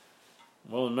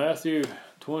 Well, in Matthew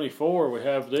 24, we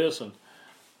have this, and,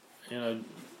 you know,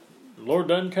 the Lord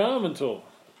doesn't come until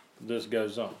this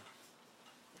goes on.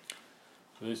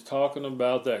 He's talking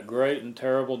about that great and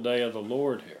terrible day of the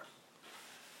Lord here.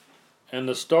 And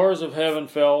the stars of heaven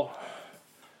fell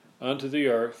unto the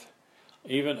earth,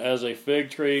 even as a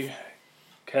fig tree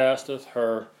casteth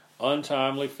her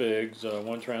untimely figs,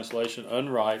 one translation,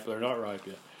 unripe, they're not ripe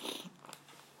yet,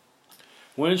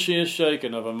 when she is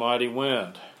shaken of a mighty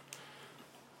wind.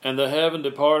 And the heaven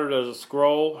departed as a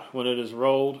scroll when it is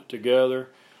rolled together,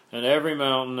 and every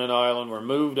mountain and island were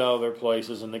moved out of their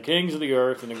places, and the kings of the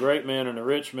earth, and the great men, and the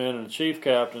rich men, and the chief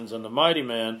captains, and the mighty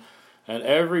men, and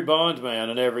every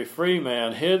bondman, and every free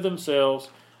man hid themselves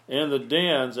in the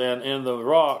dens and in the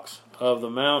rocks of the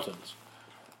mountains,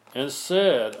 and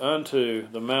said unto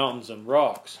the mountains and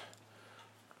rocks,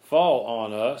 Fall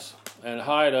on us, and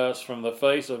hide us from the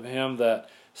face of him that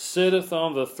sitteth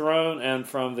on the throne, and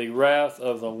from the wrath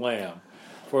of the Lamb.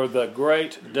 For the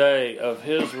great day of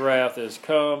his wrath is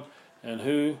come, and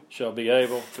who shall be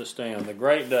able to stand? The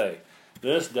great day,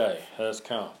 this day, has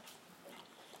come.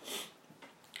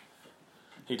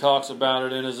 He talks about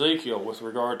it in Ezekiel with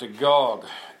regard to Gog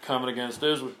coming against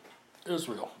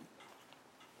Israel.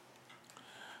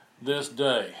 This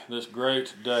day, this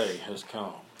great day has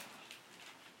come.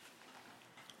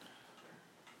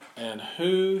 And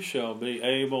who shall be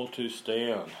able to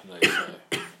stand, they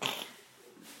say.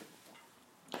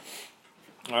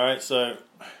 All right, so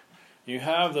you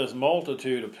have this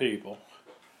multitude of people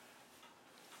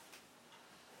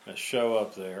that show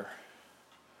up there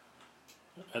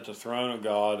at the throne of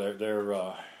God. They're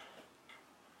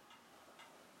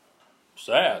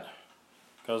sad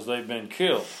because they've been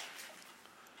killed.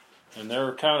 And they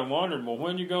were kind of wondering, well,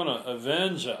 when are you going to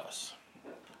avenge us?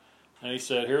 And he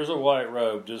said, here's a white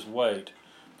robe, just wait,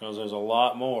 because there's a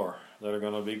lot more that are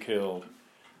going to be killed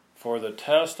for the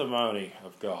testimony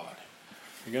of God.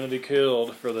 You're going to be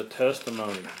killed for the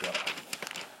testimony of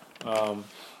God.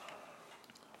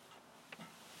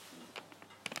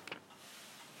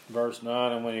 Verse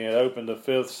 9, and when he had opened the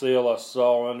fifth seal, I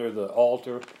saw under the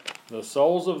altar the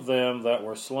souls of them that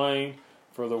were slain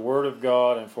for the word of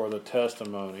God and for the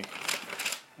testimony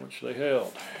which they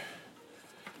held.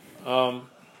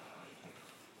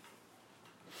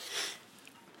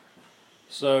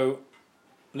 So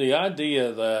the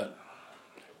idea that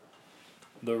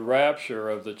the rapture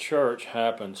of the church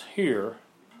happens here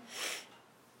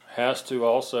has to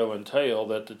also entail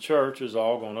that the church is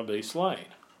all going to be slain.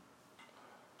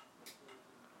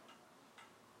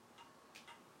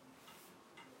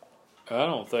 I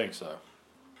don't think so.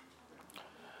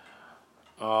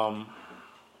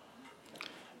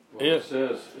 It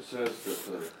says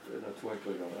that in a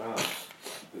twinkling of an eye,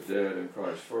 the dead in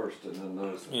Christ first, and then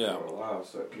those that are alive.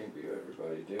 So it can't be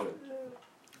everybody dead.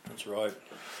 That's right.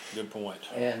 Good point.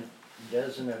 And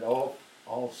doesn't it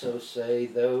also say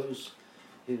those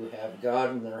who have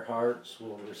God in their hearts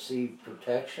will receive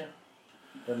protection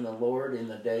from the Lord in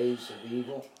the days of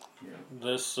evil? Yeah.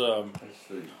 This That's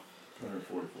the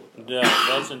 144,000. yeah,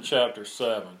 that's in chapter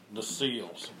 7. The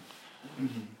seals.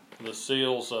 The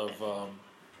seals of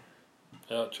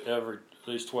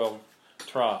these 12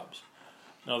 tribes.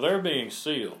 Now they're being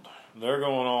sealed. They're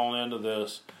going on into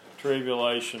this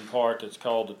tribulation part that's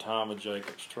called the time of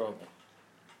Jacob's trouble.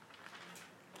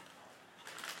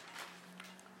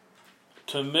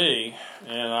 To me,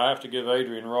 and I have to give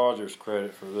Adrian Rogers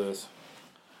credit for this,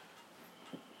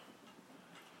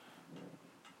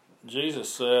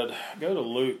 Jesus said, go to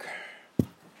Luke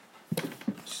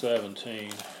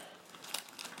 17.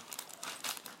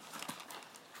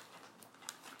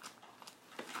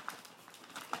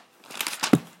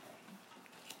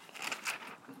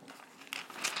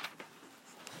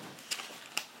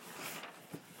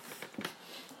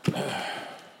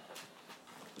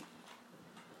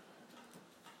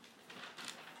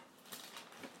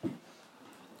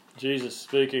 Jesus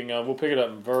speaking, we'll pick it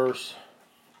up in verse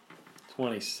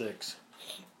 26.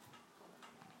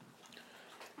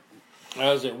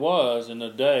 As it was in the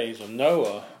days of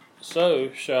Noah,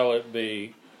 so shall it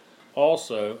be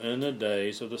also in the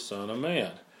days of the Son of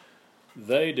Man.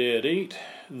 They did eat,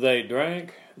 they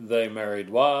drank, they married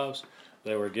wives,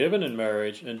 they were given in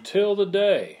marriage until the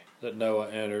day that Noah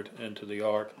entered into the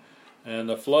ark. And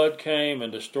the flood came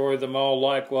and destroyed them all,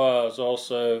 likewise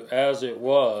also as it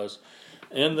was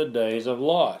in the days of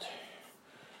Lot.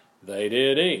 They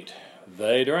did eat,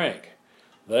 they drank,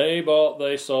 they bought,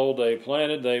 they sold, they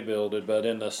planted, they builded. But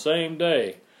in the same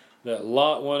day that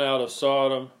Lot went out of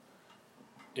Sodom,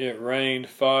 it rained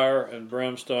fire and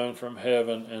brimstone from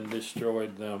heaven and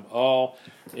destroyed them all.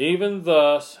 Even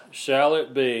thus shall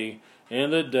it be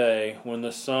in the day when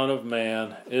the Son of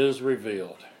Man is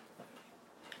revealed.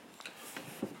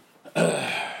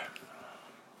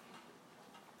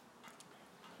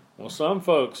 Well, some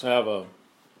folks have an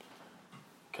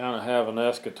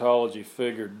eschatology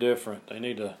figure different. They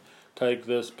need to take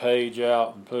this page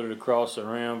out and put it across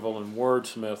their anvil and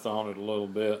wordsmith on it a little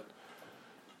bit,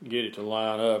 get it to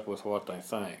line up with what they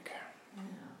think.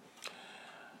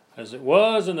 As it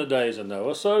was in the days of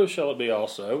Noah, so shall it be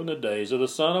also in the days of the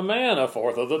Son of Man. A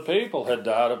fourth of the people had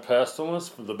died of pestilence,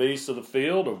 from the beasts of the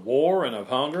field, of war, and of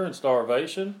hunger and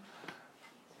starvation.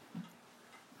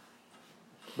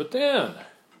 But then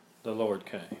the Lord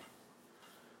came.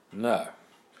 No.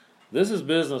 This is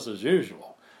business as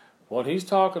usual. What he's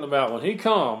talking about when he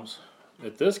comes,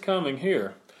 at this coming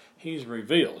here, he's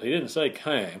revealed. He didn't say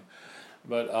came,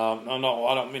 but I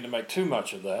don't mean to make too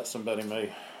much of that. Somebody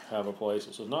may have a place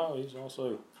that says, no, he's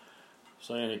also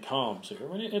saying he comes here.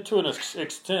 To an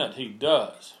extent, he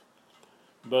does.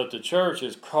 But the church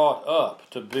is caught up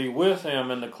to be with him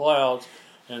in the clouds,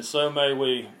 and so may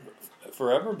we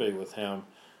forever be with him.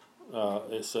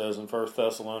 It says in 1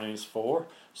 Thessalonians 4,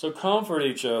 so comfort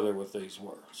each other with these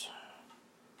words.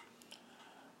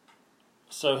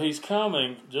 So he's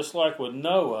coming, just like with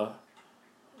Noah,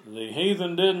 the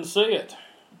heathen didn't see it.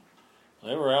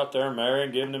 They were out there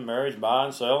marrying, giving in marriage,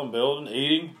 buying, selling, building,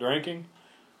 eating, drinking.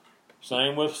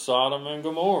 Same with Sodom and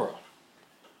Gomorrah.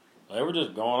 They were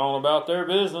just going on about their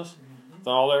business,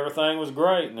 thought everything was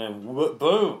great, and then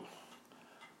boom.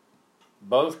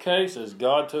 Both cases,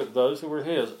 God took those who were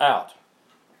his out.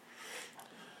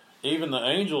 Even the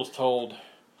angels told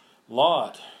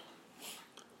Lot,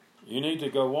 you need to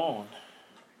go on.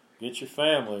 Get your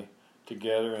family.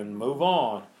 together and move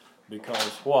on.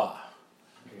 Because why?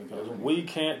 Because we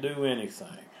can't do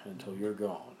anything until you're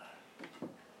gone.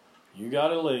 You got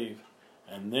to leave,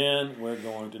 and then we're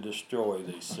going to destroy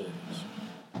these cities.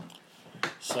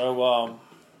 So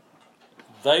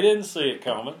they didn't see it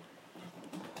coming.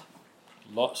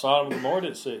 Sodom and Gomorrah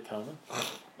didn't see it coming.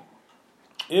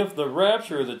 If the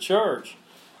rapture of the church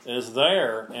is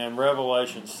there in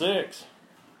Revelation 6,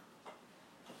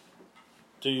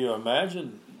 do you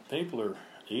imagine people are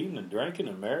eating and drinking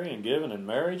and marrying and giving in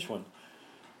marriage?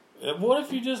 What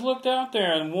if you just looked out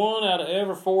there and one out of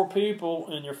every 4 people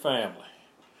in your family,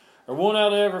 or one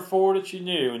out of every 4 that you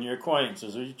knew in your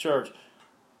acquaintances or your church,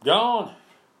 gone?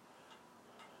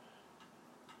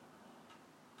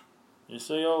 You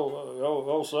see,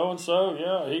 old so-and-so,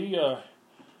 yeah,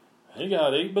 he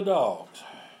got eaten by dogs.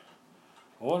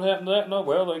 What happened to that? No,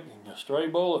 well, a stray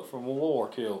bullet from a war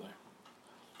killed him.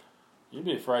 You'd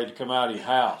be afraid to come out of your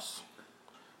house.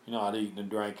 You're not eating and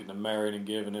drinking and marrying and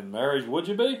giving in marriage, would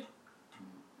you be?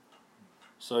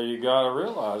 So you got to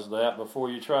realize that before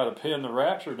you try to pin the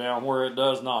rapture down where it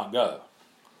does not go.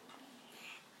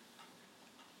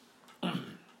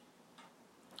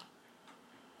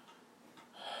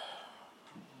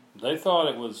 They thought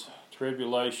it was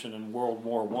tribulation in World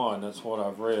War I. That's what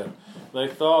I've read. They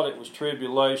thought it was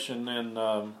tribulation in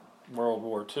World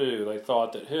War II. They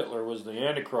thought that Hitler was the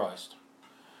Antichrist.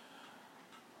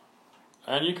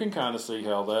 And you can kind of see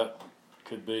how that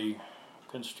could be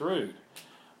construed.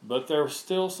 But there were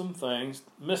still some things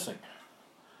missing.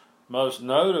 Most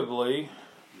notably,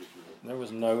 there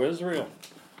was no Israel,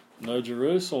 no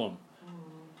Jerusalem.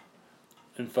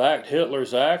 In fact,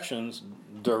 Hitler's actions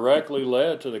directly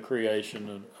led to the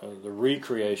creation, the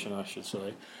recreation, I should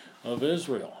say, of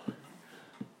Israel.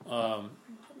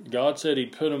 God said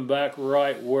He'd put them back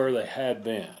right where they had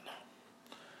been.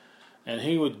 And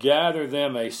He would gather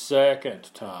them a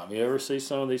second time. You ever see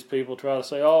some of these people try to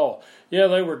say, oh, yeah,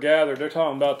 they were gathered. They're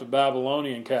talking about the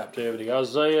Babylonian captivity.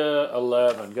 Isaiah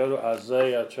 11. Go to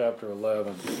Isaiah chapter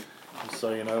 11,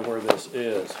 so you know where this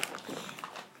is.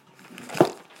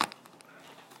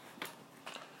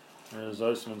 As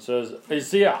Osman says,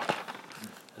 Isaiah.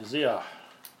 Isaiah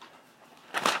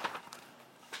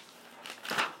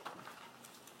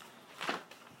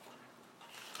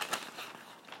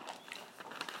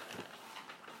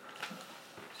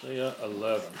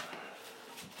 11.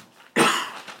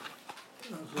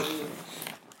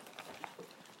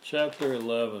 Chapter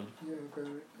 11. Yeah, got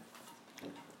it.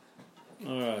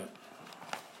 All right.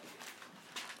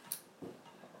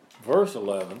 Verse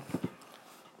 11.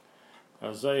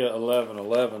 Isaiah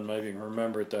 11:11, maybe you can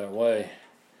remember it that way.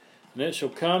 And it shall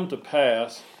come to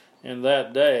pass in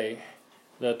that day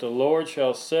that the Lord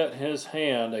shall set His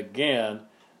hand again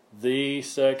the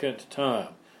second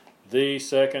time. The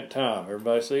second time.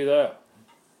 Everybody see that?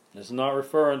 It's not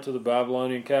referring to the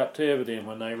Babylonian captivity and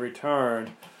when they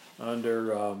returned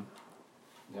under...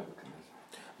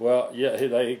 well, yeah,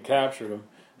 they captured them.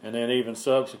 And then even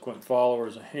subsequent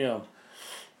followers of him.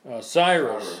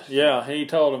 Cyrus, yeah, he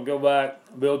told them, go back,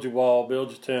 build your wall, build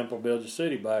your temple, build your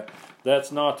city back.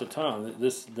 That's not the time.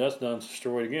 That's done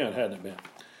destroyed again, hadn't it been?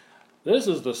 This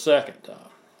is the second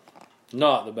time,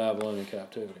 not the Babylonian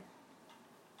captivity.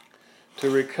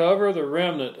 To recover the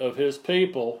remnant of His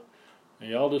people, and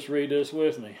y'all just read this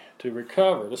with me, to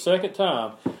recover, the second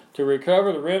time, to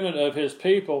recover the remnant of His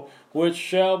people, which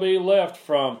shall be left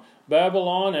from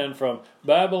Babylon and from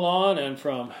Babylon and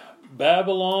from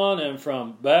Babylon and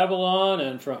from Babylon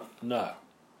and from... No.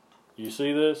 You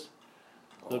see this?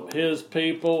 His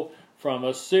people from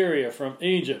Assyria, from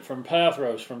Egypt, from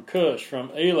Pathros, from Cush,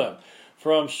 from Elam,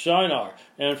 from Shinar,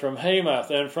 and from Hamath,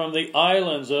 and from the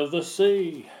islands of the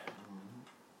sea.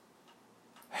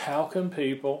 How can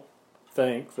people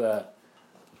think that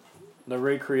the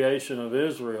recreation of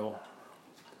Israel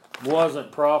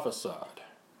wasn't prophesied?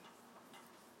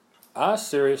 I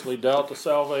seriously doubt the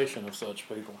salvation of such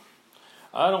people.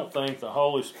 I don't think the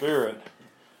Holy Spirit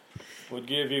would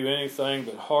give you anything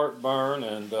but heartburn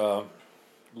and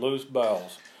loose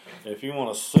bowels. If you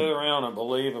want to sit around and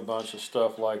believe a bunch of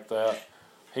stuff like that,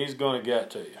 He's going to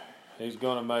get to you. He's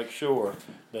going to make sure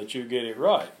that you get it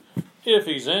right. If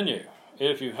He's in you.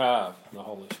 If you have the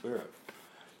Holy Spirit.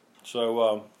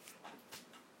 So,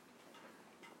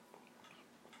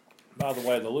 by the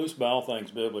way, the loose bowel thing's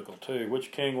biblical too.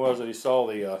 Which king was it? He saw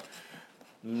the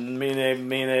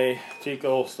Mene,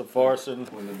 Tekel,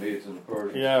 Sepharsin. When the Medes and the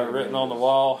Persians. Yeah, written on the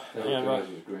wall.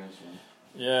 Nebuchadnezzar's grandson.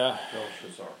 Yeah.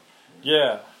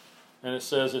 Yeah. And it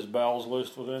says his bowels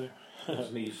loosed within him.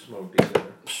 His knees smote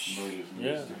together.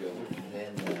 Yeah. Together.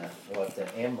 And then, the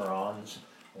Emerons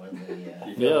when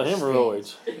the Yeah,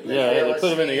 hemorrhoids. Yeah, they put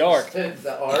them in the ark. Philistines took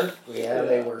the ark. Yeah,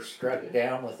 they were struck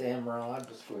down with emerods.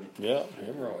 Yeah,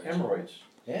 hemorrhoids. Hemorrhoids.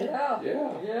 Yeah. Yeah.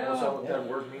 That's all what that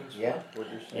word means? Yeah.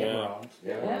 What you're saying?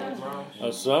 Yeah.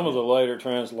 Hemorrhoids. Some of the later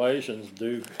translations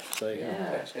do say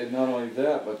hemorrhoids. And not only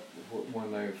that, but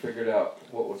when they figured out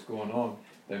what was going on,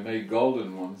 they made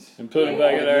golden ones. And put them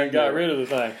back in there and got rid of the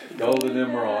thing. Golden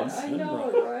emeralds. I know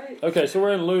it, right? Okay, so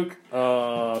we're in Luke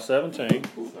 17.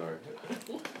 Sorry.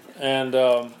 And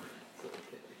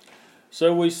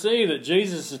so we see that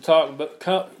Jesus is talking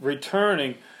about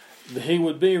returning. He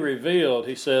would be revealed.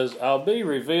 He says, I'll be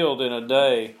revealed in a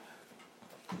day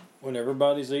when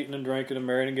everybody's eating and drinking and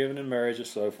marrying and giving in marriage and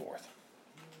so forth.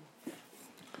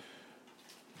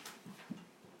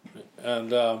 And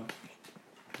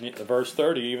verse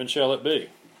 30, even shall it be.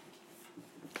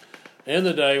 In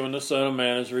the day when the Son of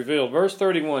Man is revealed. Verse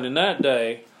 31, in that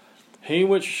day, he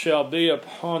which shall be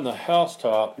upon the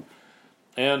housetop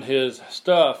and his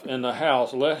stuff in the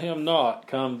house, let him not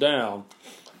come down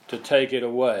to take it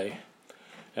away.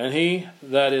 And he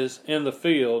that is in the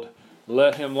field,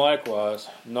 let him likewise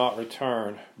not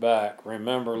return back.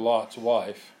 Remember Lot's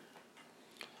wife.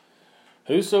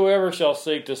 Whosoever shall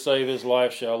seek to save his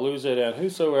life shall lose it, and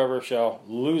whosoever shall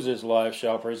lose his life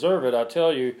shall preserve it. I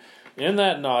tell you, in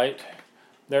that night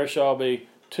there shall be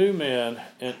two men.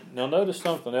 And now notice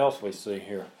something else we see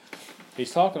here.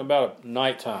 He's talking about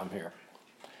nighttime here.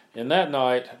 In that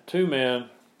night, two men,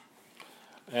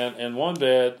 and in one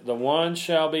bed, the one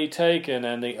shall be taken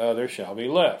and the other shall be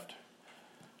left.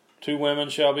 Two women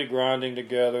shall be grinding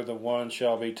together, the one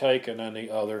shall be taken and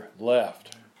the other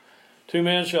left. Two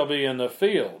men shall be in the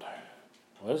field.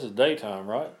 Well, this is daytime,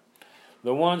 right?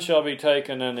 The one shall be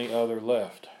taken and the other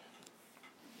left.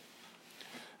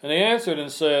 And he answered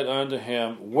and said unto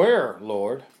him, Where,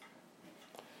 Lord?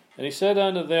 And he said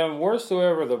unto them,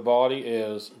 Wheresoever the body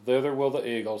is, thither will the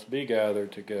eagles be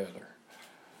gathered together.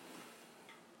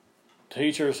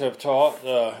 Teachers have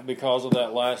taught, because of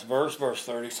that last verse, verse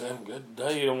 37, good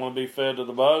day, you don't want to be fed to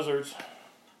the buzzards.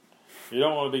 You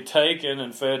don't want to be taken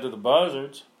and fed to the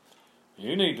buzzards.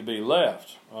 You need to be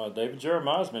left. David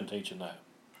Jeremiah's been teaching that,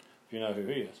 if you know who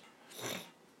he is.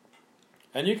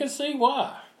 And you can see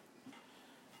why.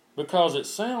 Because it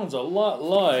sounds a lot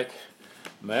like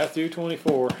Matthew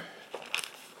 24.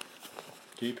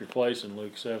 Keep your place in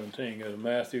Luke 17. Go to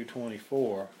Matthew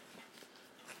 24.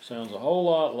 Sounds a whole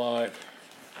lot like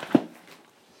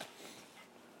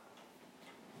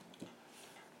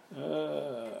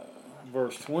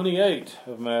verse 28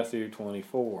 of Matthew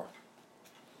 24.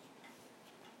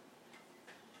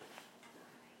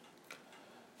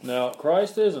 Now,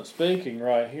 Christ isn't speaking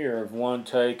right here of one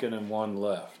taken and one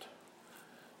left.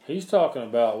 He's talking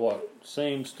about what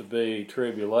seems to be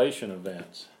tribulation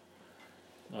events.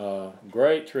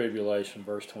 Great tribulation,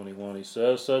 verse 21. He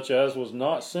says, such as was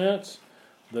not since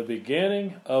the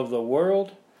beginning of the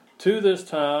world to this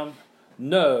time,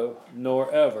 no,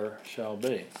 nor ever shall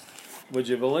be. Would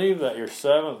you believe that your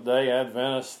Seventh-day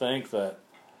Adventists think that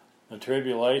the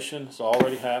tribulation has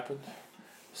already happened?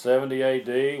 70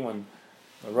 AD, when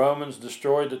the Romans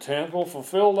destroyed the temple,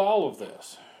 fulfilled all of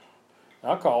this.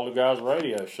 I called a guy's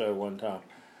radio show one time,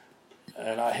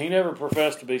 and he never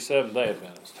professed to be Seventh-day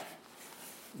Adventist.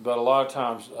 But a lot of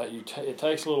times, it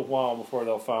takes a little while before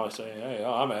they'll finally say, hey,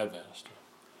 I'm Adventist.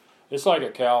 It's like a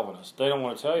Calvinist. They don't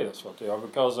want to tell you that's what they are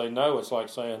because they know it's like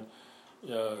saying,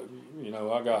 I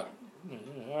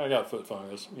got foot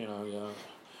fungus.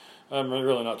 I'm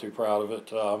really not too proud of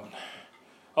it.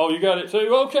 Oh, you got it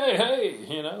too? Okay, hey,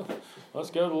 let's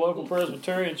go to the local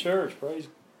Presbyterian church. Praise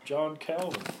John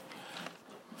Calvin.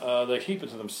 They keep it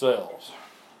to themselves.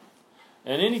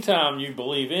 And anytime you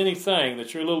believe anything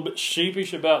that you're a little bit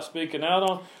sheepish about speaking out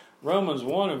on, Romans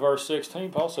 1 and verse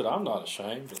 16, Paul said, I'm not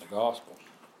ashamed of the gospel.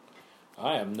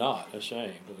 I am not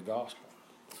ashamed of the gospel.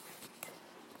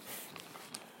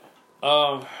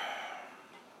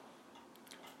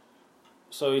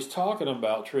 So he's talking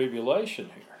about tribulation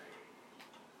here.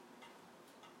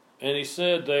 And he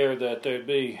said there that it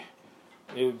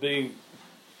would be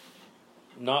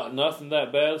nothing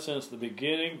that bad since the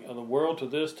beginning of the world to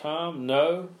this time,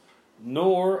 no,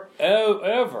 nor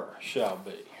ever shall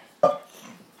be.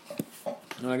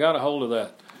 And I got a hold of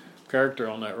that character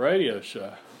on that radio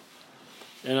show.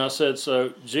 And I said,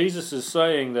 so Jesus is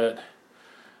saying that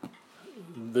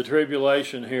the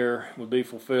tribulation here would be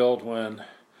fulfilled when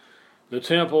the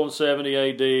temple in 70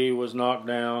 AD was knocked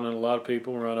down and a lot of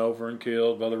people run over and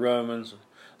killed by the Romans.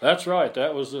 That's right,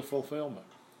 that was the fulfillment.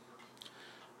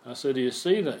 I said, do you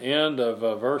see the end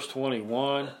of verse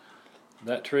 21?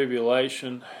 that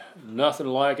tribulation, nothing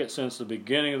like it since the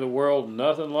beginning of the world,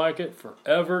 nothing like it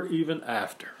forever, even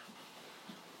after.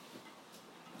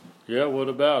 Yeah, what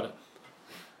about it?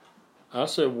 I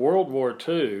said World War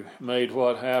II made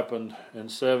what happened in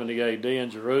 70 AD in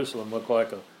Jerusalem look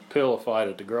like a pillow fight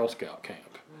at the Girl Scout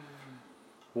camp.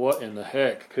 What in the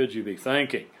heck could you be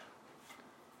thinking?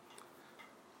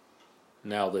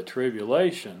 Now the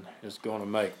tribulation is going to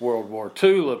make World War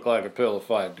II look like a pillow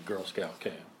fight at the Girl Scout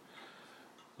camp.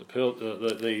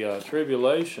 The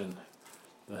tribulation,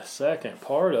 the second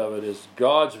part of it is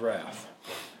God's wrath,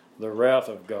 the wrath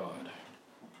of God.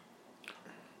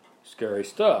 Scary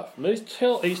stuff. And he's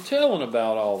telling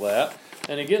about all that,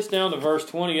 and he gets down to verse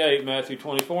 28, Matthew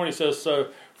 24, and he says, "So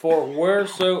for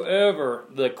wheresoever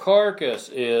the carcass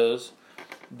is,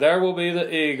 there will be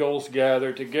the eagles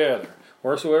gathered together."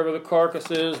 Wheresoever the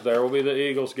carcass is, there will be the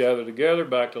eagles gathered together.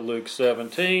 Back to Luke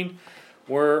 17.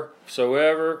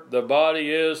 Wheresoever the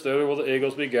body is, there will the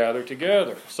eagles be gathered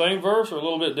together. Same verse or a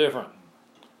little bit different?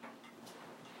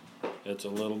 It's a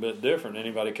little bit different.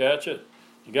 Anybody catch it?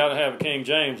 You got to have a King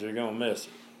James or you're going to miss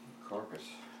it. Carcass.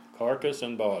 Carcass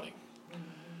and body.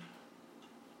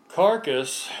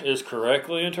 Carcass is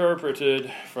correctly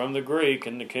interpreted from the Greek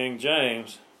in the King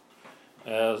James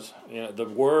as, the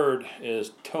word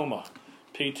is toma,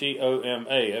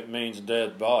 P-T-O-M-A. It means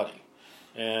dead body.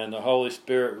 And the Holy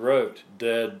Spirit wrote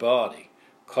dead body,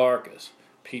 carcass,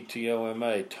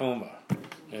 P-T-O-M-A, toma,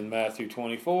 in Matthew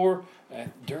 24.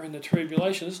 And during the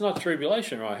tribulation, this is not the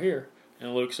tribulation right here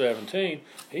in Luke 17.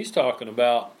 He's talking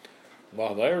about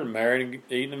while they were married,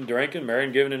 eating and drinking,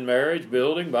 marrying, giving in marriage,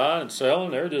 building, buying and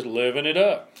selling, they're just living it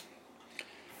up.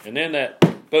 And then that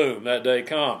day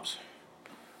comes.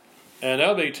 And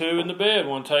there'll be two in the bed,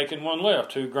 one taking, one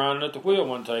left. Two grinding at the wheel,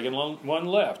 one taking, one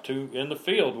left. Two in the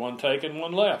field, one taking,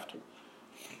 one left. And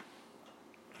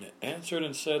they answered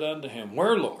and said unto him,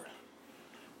 Where, Lord?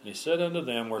 And he said unto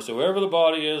them, Wheresoever the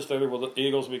body is, there will the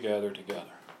eagles be gathered together.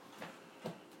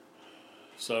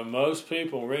 So most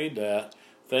people read that,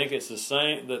 think it's the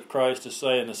same, that Christ is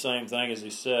saying the same thing as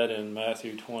he said in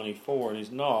Matthew 24, and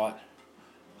he's not.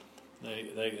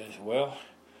 They say, well,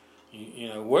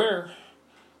 where?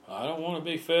 I don't want to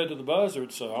be fed to the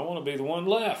buzzards, so I want to be the one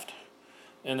left.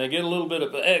 And they get a little bit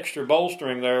of extra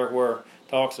bolstering there where it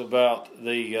talks about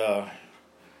the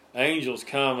angels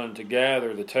coming to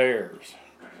gather the tares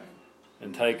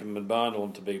and take them and bundle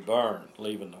them to be burned,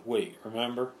 leaving the wheat.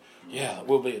 Remember? Yeah,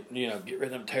 we'll be, get rid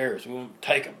of them tares. We'll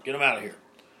take them, get them out of here.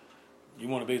 You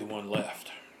want to be the one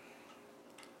left.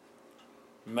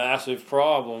 Massive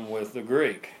problem with the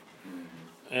Greek.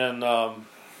 And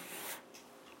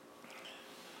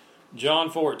John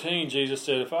 14, Jesus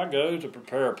said, If I go to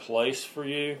prepare a place for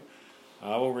you,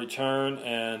 I will return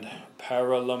and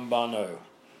paralambano,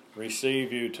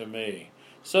 receive you to me,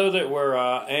 so that where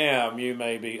I am, you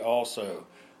may be also.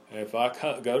 If I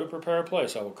go to prepare a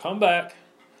place, I will come back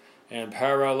and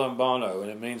paralambano, and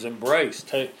it means embrace,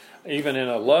 even in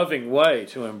a loving way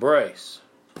to embrace.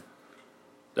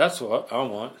 That's what I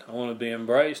want. I want to be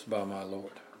embraced by my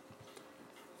Lord.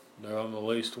 No, I'm the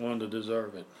least one to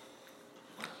deserve it.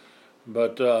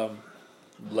 But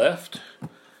left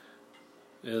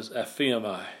is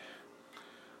aphiamai.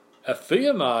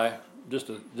 Aphiamai, just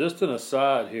an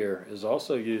aside here, is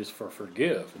also used for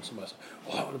forgive. And somebody says,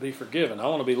 I want to be forgiven. I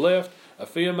want to be left.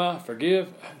 Aphiamai,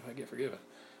 forgive. How do I get forgiven?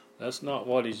 That's not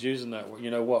what he's using that word.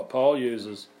 You know what Paul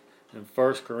uses in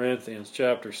 1 Corinthians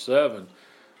chapter 7?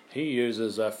 He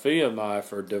uses aphiamai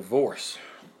for divorce.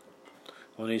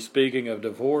 When he's speaking of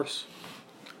divorce,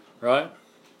 right?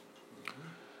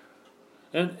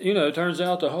 And, it turns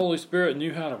out the Holy Spirit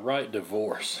knew how to write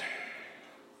divorce.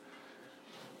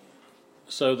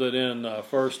 So that in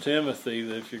 1 Timothy,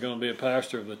 that if you're going to be a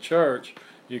pastor of the church,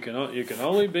 you can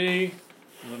only be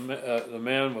the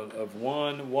man of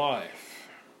one wife.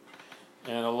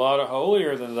 And a lot of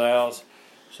holier than thous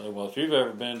say, well, if you've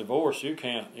ever been divorced, you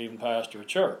can't even pastor a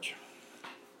church.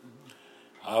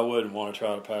 I wouldn't want to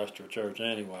try to pastor a church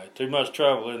anyway. Too much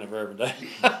trouble, isn't it, for every day?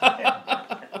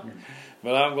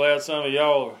 But I'm glad some of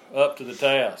y'all are up to the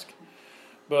task.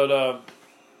 But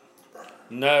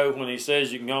no, when he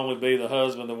says you can only be the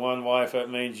husband of one wife,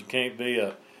 that means you can't be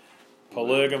a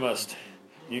polygamist.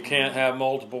 You can't have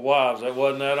multiple wives. That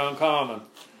wasn't that uncommon.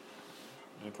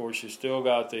 And of course, you still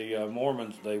got the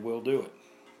Mormons. They will do it.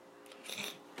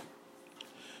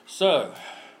 So,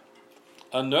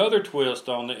 another twist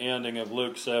on the ending of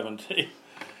Luke 17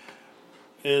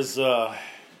 is,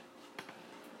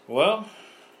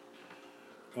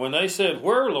 when they said,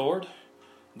 Where, Lord?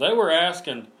 They were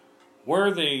asking where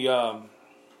the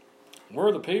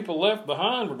people left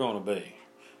behind were going to be.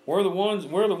 Where the ones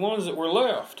that were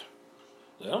left.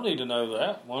 They don't need to know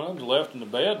that. One of them's left in the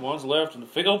bed, one's left in the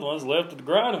field, one's left at the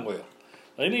grinding wheel.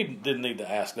 They didn't need to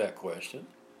ask that question.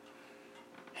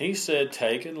 He said,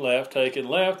 taken left,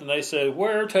 and they said,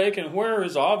 where, taken, where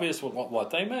is obvious what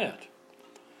they meant.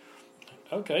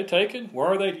 Okay, taken, where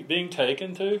are they being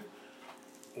taken to?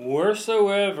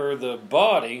 Wheresoever the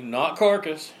body, not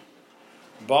carcass,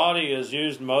 body is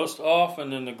used most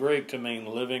often in the Greek to mean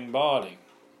living body.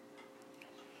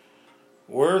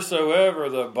 Wheresoever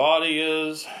the body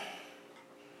is,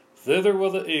 thither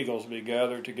will the eagles be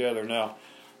gathered together. Now,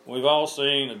 we've all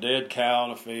seen a dead cow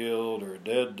in a field or a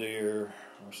dead deer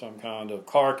or some kind of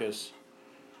carcass,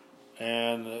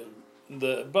 and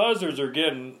the buzzards are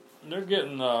getting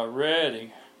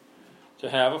ready to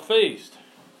have a feast.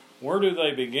 Where do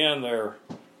they begin their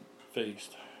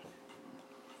feast?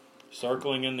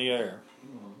 Circling in the air.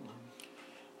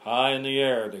 High in the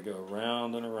air they go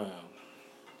round and around.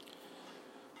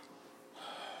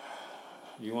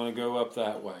 You want to go up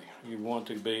that way. You want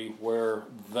to be where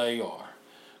they are.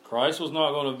 Christ was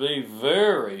not going to be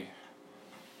very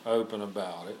open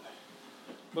about it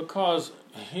because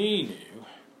he knew.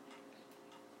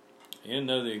 He didn't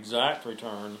know the exact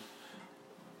return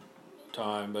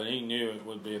time, but he knew it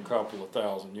would be a couple of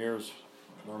thousand years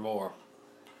or more.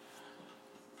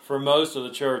 For most of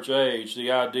the church age,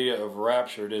 the idea of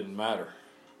rapture didn't matter.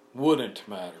 Wouldn't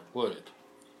matter, would it?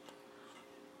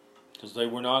 Because they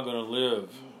were not going to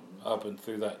live up and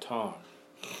through that time.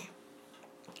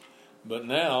 But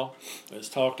now, it's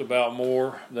talked about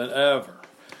more than ever.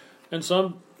 And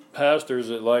some pastors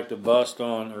that like to bust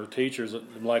on, or teachers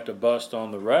that like to bust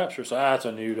on the rapture, say, that's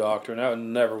a new doctrine, that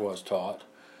never was taught.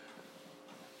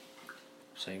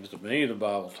 Seems to me the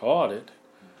Bible taught it.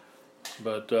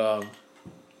 But, oh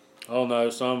no,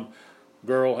 some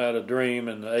girl had a dream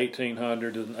in the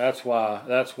 1800s, and that's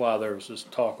why there was this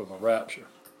talk of a rapture.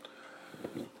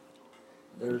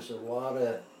 There's a lot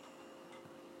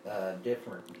of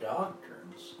different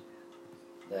doctrines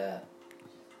that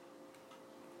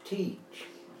teach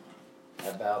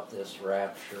about this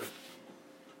rapture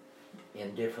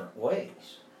in different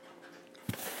ways.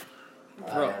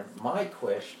 My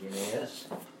question is,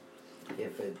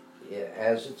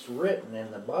 as it's written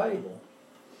in the Bible,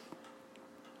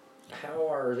 how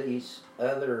are these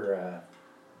other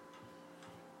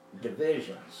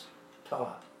divisions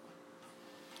taught?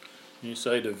 You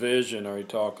say division, are you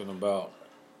talking about?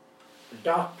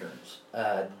 Doctrines,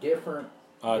 different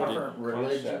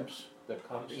religions. The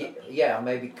concept. Yeah,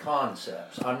 maybe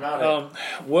concepts. I'm not.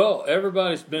 Well,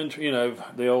 everybody's been,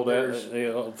 the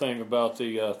old thing about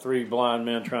the three blind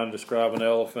men trying to describe an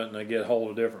elephant, and they get hold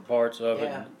of different parts of it.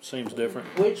 And it seems different.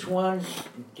 Which one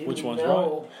do we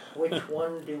know? Which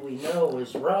one do we know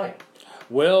is right?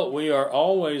 Well, we are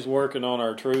always working on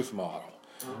our truth model.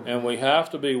 And we have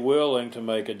to be willing to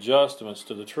make adjustments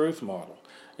to the truth model.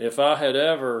 If I had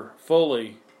ever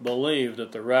fully believed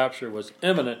that the rapture was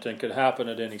imminent and could happen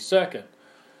at any second,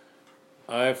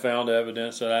 I have found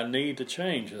evidence that I need to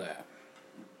change that.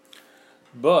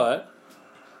 But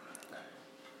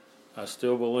I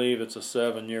still believe it's a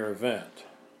 7-year event.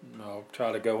 I'll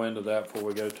try to go into that before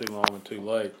we go too long and too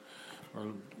late.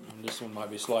 This one might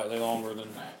be slightly longer than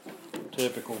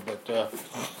typical, but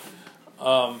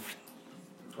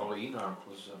Well, Enoch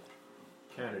was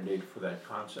a candidate for that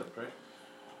concept, right?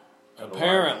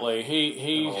 Apparently,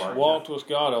 he walked with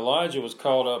God. Elijah was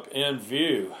caught up in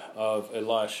view of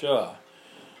Elisha.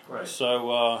 Right.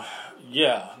 So,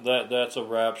 that's a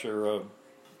rapture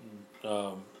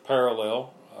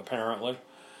parallel, apparently.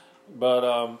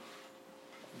 But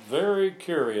very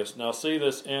curious. Now, see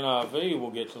this NIV,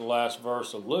 we'll get to the last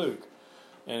verse of Luke.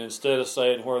 And instead of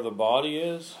saying where the body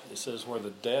is, it says where the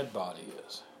dead body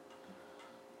is.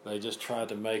 They just tried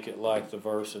to make it like the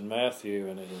verse in Matthew,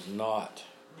 and it is not.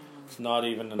 It's not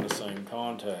even in the same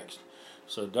context.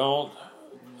 So don't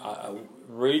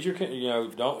read your.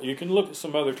 You can look at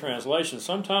some other translations.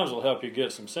 Sometimes it'll help you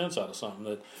get some sense out of something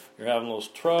that you're having a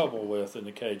little trouble with in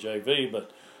the KJV.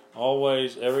 But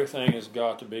always, everything has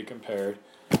got to be compared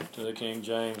to the King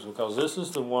James, because this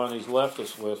is the one he's left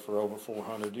us with for over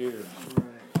 400 years.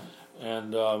 Right.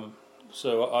 And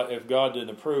so, if God didn't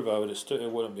approve of it,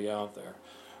 it wouldn't be out there.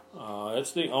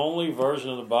 It's the only version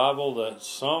of the Bible that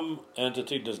some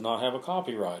entity does not have a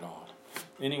copyright on.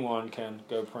 Anyone can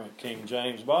go print King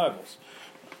James Bibles.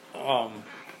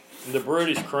 The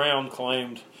British Crown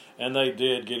claimed, and they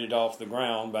did get it off the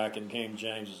ground back in King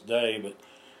James's day, but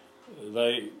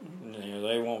they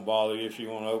won't bother you if you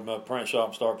want to open up a print shop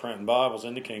and start printing Bibles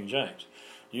into King James.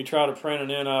 You try to print an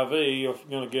NIV, you're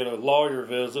going to get a lawyer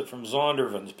visit from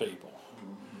Zondervan's people.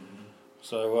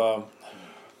 So,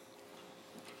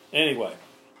 anyway,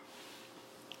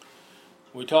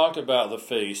 we talked about the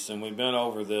feasts, and we've been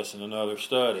over this in another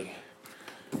study.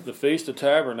 The Feast of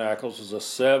Tabernacles is a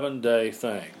 7-day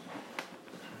thing.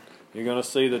 You're going to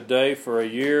see the day for a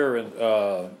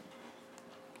year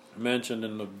mentioned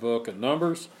in the book of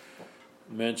Numbers,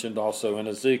 mentioned also in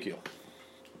Ezekiel.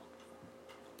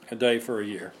 A day for a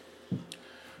year,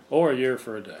 or a year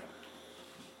for a day.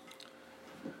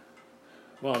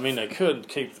 Well, I mean, they couldn't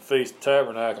keep the Feast of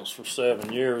Tabernacles for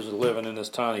 7 years living in this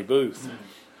tiny booth.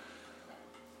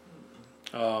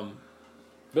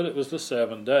 But it was the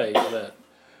 7 days that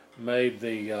made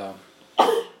the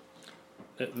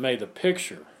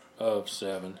picture of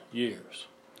 7 years.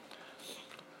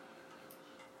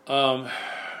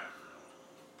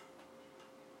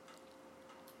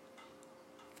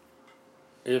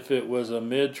 If it was a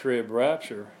mid-trib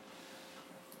rapture,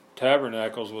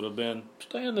 Tabernacles would have been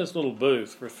stay in this little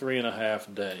booth for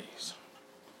 3.5 days.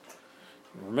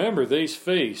 Remember, these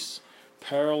feasts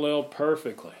parallel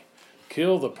perfectly.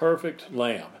 Kill the perfect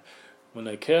lamb. When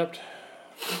they kept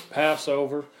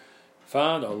Passover,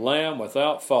 find a lamb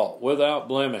without fault, without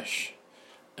blemish,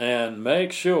 and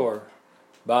make sure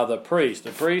by the priest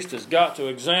has got to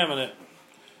examine it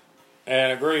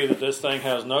and agree that this thing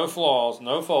has no flaws,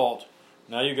 no fault.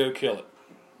 Now you go kill it.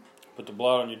 Put the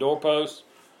blood on your doorpost.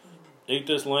 Eat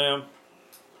this lamb.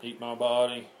 Eat my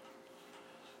body.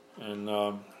 And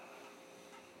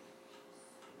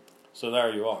so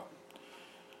there you are.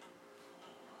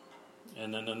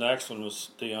 And then the next one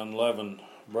was the unleavened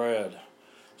bread.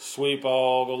 Sweep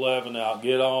all the leaven out.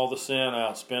 Get all the sin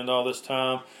out. Spend all this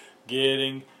time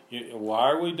getting...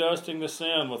 Why are we dusting the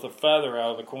sin with a feather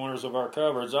out of the corners of our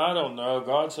cupboards? I don't know.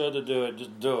 God said to do it.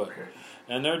 Just do it.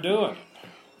 And they're doing it.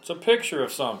 It's a picture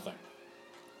of something.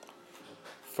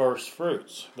 First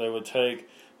fruits. They would take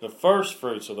the first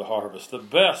fruits of the harvest, the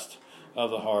best of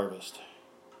the harvest,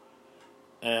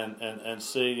 and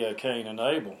see Cain and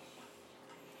Abel.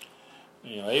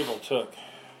 Abel took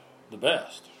the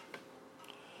best.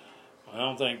 I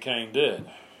don't think Cain did.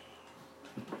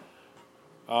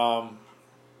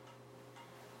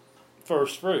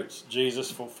 First fruits.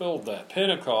 Jesus fulfilled that.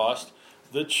 Pentecost,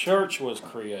 the church was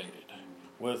created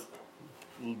with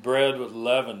bread with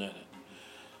leaven in it.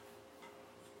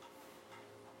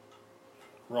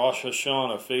 Rosh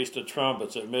Hashanah, Feast of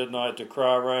Trumpets, at midnight the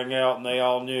cry rang out and they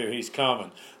all knew he's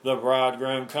coming. The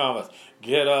bridegroom cometh.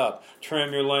 Get up,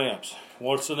 trim your lamps.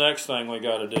 What's the next thing we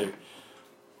got to do?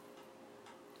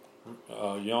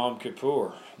 Yom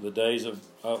Kippur, the days of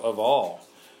all.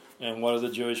 And what are the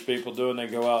Jewish people doing? They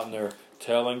go out and they're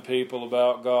telling people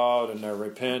about God, and they're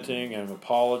repenting and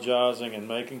apologizing and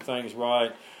making things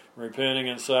right, repenting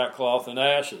in sackcloth and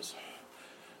ashes.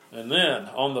 And then,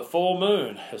 on the full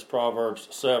moon, as Proverbs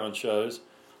 7 shows,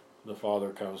 the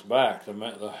father comes back,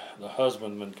 the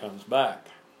husbandman comes back,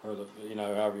 or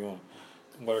however you want,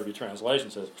 whatever your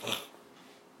translation says.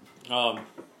 On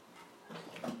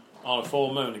a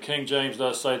full moon, the King James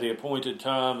does say the appointed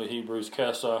time, the Hebrews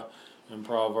Kesa in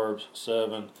Proverbs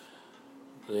 7.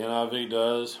 The NIV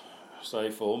does say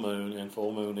full moon, and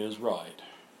full moon is right.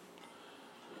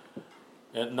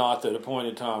 And not that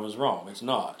appointed time is wrong. It's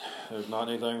not. There's not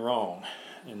anything wrong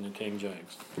in the King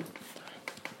James.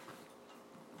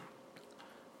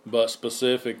 But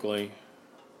specifically,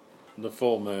 the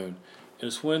full moon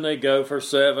is when they go for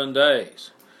 7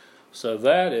 days. So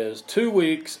that is 2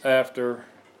 weeks after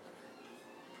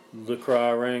the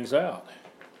cry rings out.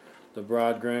 The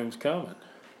bridegroom's coming.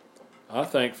 I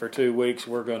think for 2 weeks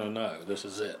we're going to know this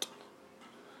is it.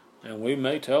 And we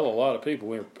may tell a lot of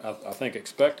people, I think,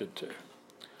 expected to.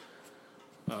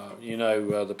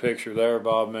 The picture there,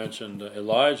 Bob mentioned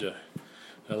Elijah.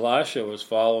 Elisha was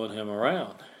following him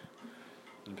around.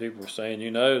 And people were saying,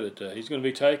 that he's going to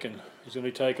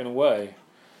be taken away.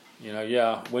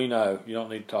 Yeah, we know. You don't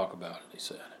need to talk about it, he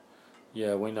said.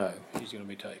 Yeah, we know. He's going to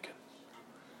be taken.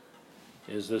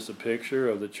 Is this a picture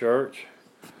of the church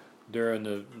during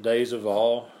the days of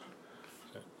all?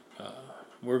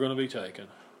 We're going to be taken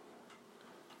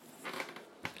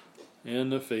in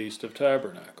the Feast of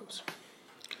Tabernacles.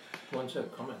 One's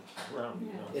that coming around.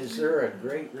 Is there a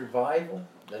great revival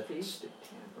that's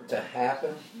to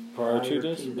happen prior to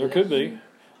this? There could be.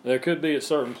 There could be at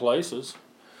certain places.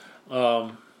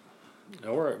 Or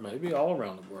maybe all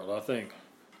around the world, I think.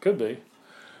 Could be.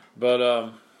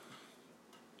 But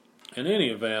in any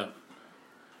event,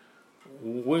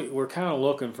 we're kind of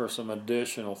looking for some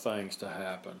additional things to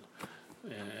happen.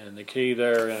 And the key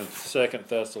there in 2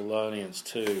 Thessalonians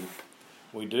 2,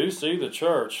 we do see the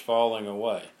church falling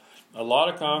away. A lot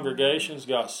of congregations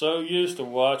got so used to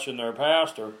watching their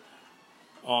pastor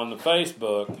on the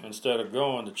Facebook instead of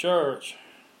going to church.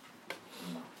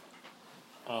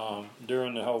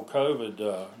 during the whole COVID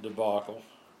debacle.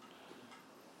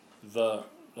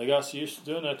 They got so used to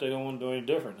doing that, they don't want to do any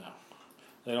different now.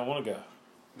 They don't want to go.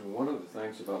 And one of the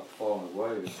things about the falling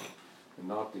away is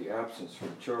not the absence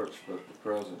from church, but the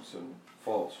presence in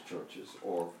false churches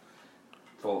or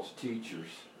false teachers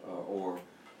or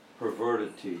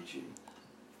perverted teaching.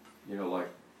 You know, like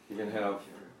you can have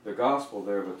the gospel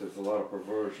there, but there's a lot of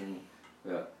perversion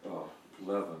that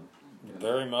leaven.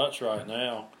 Very much right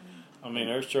now. I mean,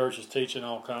 there's churches teaching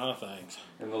all kind of things.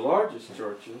 And the largest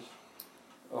churches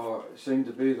seem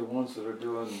to be the ones that are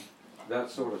doing that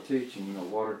sort of teaching, you know,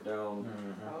 watered down.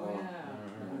 Oh, yeah.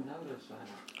 I noticed that.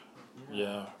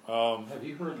 Yeah. Have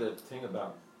you heard that thing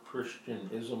about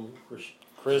Christianism?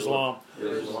 Islam. Yeah,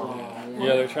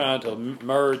 they're trying to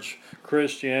merge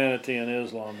Christianity and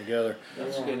Islam together.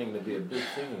 That's getting to be a big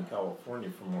thing in California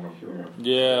from what I'm hearing.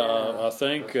 Yeah, I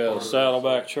think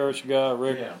Saddleback Church guy,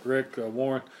 Rick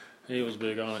Warren, he was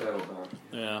big on it. Saddleback.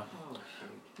 Yeah.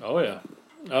 Oh,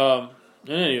 yeah.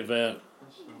 In any event,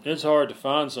 it's hard to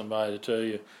find somebody to tell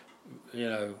you, you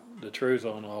know, the truth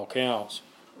on all counts.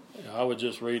 I would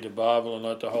just read the Bible and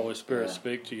let the Holy Spirit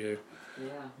speak to you. Yeah.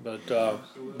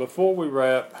 But before we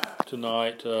wrap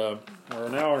tonight, we're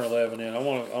an hour and 11 in. I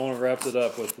want to wrap it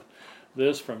up with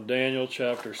this from Daniel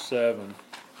chapter 7.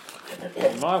 You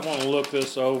might want to look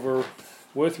this over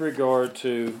with regard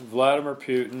to Vladimir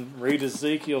Putin. Read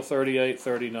Ezekiel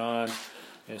 38:39.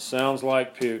 It sounds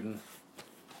like Putin.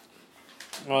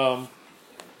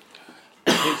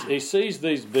 He sees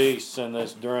these beasts in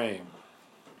this dream.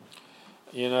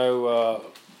 You know,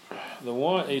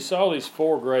 he saw these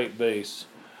 4 great beasts.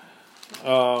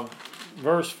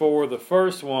 Verse 4, the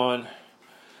first one,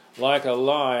 like a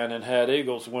lion, and had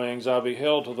eagle's wings. I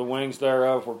beheld till the wings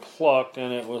thereof were plucked,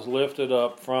 and it was lifted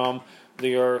up from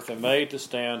the earth, and made to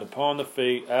stand upon the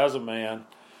feet as a man,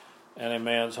 and a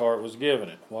man's heart was given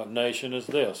it. What nation is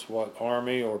this? What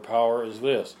army or power is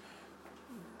this?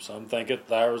 Some think it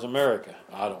there is America.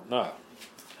 I don't know.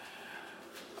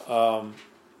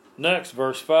 Next,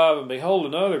 verse 5, and behold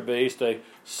another beast, a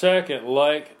second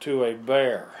like to a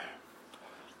bear.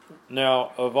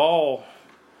 Now, of all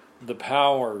the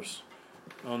powers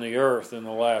on the earth in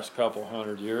the last couple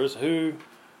hundred years, who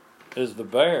is the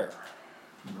bear?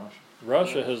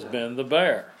 Russia has been the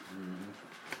bear.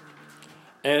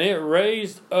 And it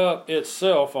raised up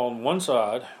itself on one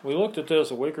side. We looked at this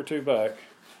a week or two back.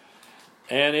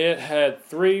 And it had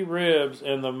 3 ribs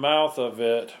in the mouth of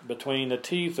it, between the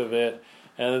teeth of it.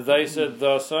 And they said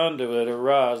thus unto it,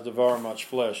 arise, devour much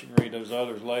flesh. You can read those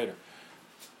others later.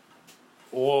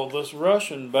 Well, this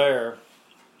Russian bear,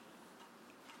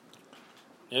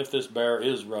 if this bear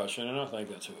is Russian, and I think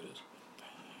that's who it is,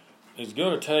 he's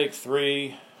going to take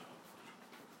 3,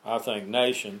 I think,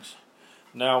 nations.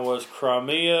 Now, was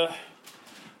Crimea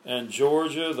and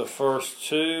Georgia the first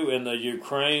 2, and the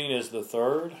Ukraine is the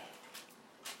third?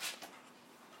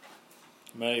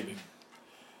 Maybe.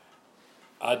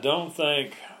 I don't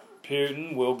think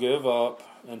Putin will give up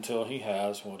until he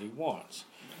has what he wants.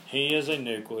 He is a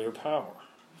nuclear power.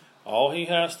 All he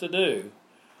has to do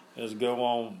is go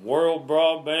on world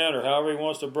broadband or however he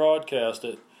wants to broadcast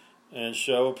it and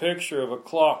show a picture of a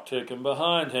clock ticking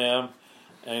behind him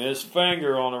and his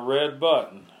finger on a red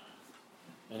button,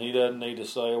 and he doesn't need to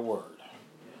say a word.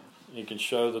 He can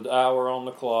show the hour on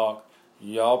the clock.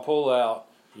 Y'all pull out.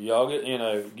 Y'all get,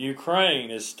 Ukraine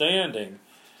is standing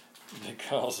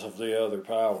because of the other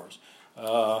powers.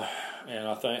 And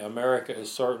I think America is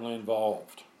certainly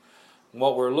involved.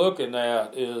 What we're looking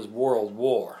at is world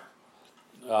war.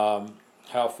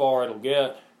 How far it'll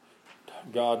get,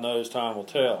 God knows, time will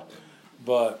tell.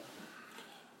 But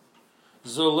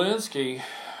Zelensky,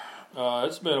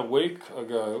 it's been a week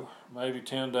ago, maybe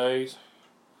 10 days,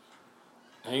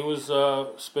 he was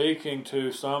speaking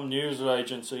to some news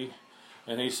agency,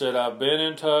 and he said, I've been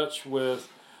in touch with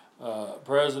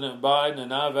President Biden,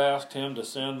 and I've asked him to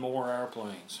send more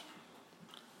airplanes.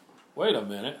 Wait a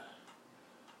minute.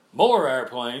 More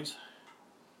airplanes?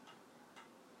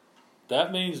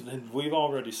 That means that we've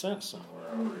already sent some.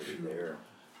 We're already there.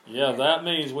 Yeah, that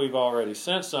means we've already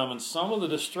sent some, and some of the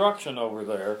destruction over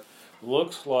there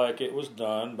looks like it was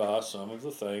done by some of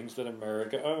the things that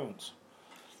America owns.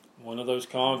 One of those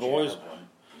convoys.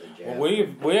 Well,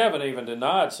 we haven't even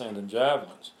denied sending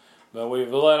javelins, but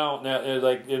we've let on. Now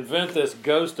they invent this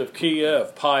Ghost of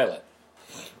Kiev pilot.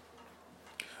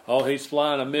 Oh, he's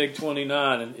flying a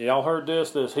MiG-29, and y'all heard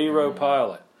this hero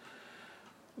pilot.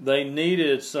 They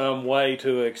needed some way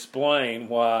to explain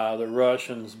why the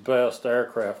Russians' best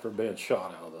aircraft are being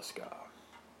shot out of the sky.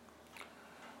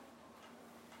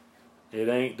 It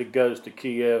ain't the Ghost of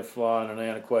Kiev flying an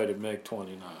antiquated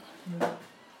MiG-29.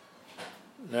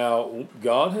 Now,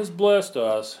 God has blessed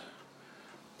us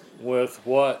with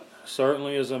what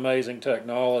certainly is amazing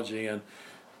technology, and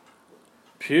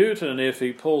Putin, if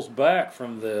he pulls back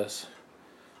from this,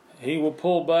 he will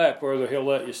pull back whether he'll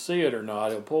let you see it or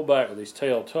not. He'll pull back with his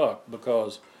tail tucked,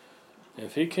 because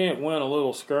if he can't win a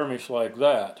little skirmish like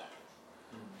that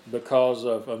because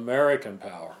of American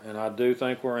power, and I do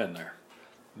think we're in there,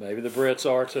 maybe the Brits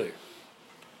are too,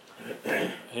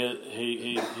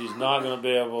 he's not going to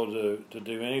be able to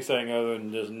do anything other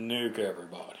than just nuke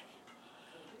everybody.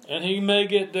 And he may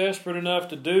get desperate enough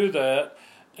to do that,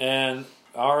 and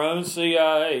our own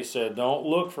CIA said, don't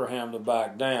look for him to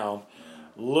back down,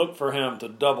 look for him to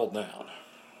double down.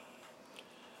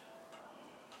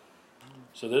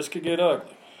 So this could get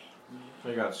ugly.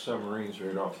 They got submarines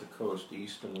right off the coast,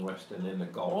 east and west, and in the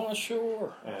Gulf. Oh,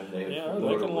 sure. And they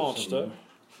can launch stuff.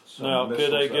 Now,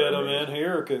 could they get them in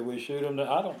here, or could we shoot them?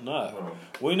 I don't know. Oh.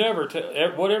 We never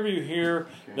whatever you hear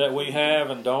that we have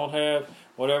and don't have,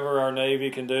 whatever our Navy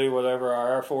can do, whatever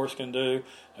our Air Force can do,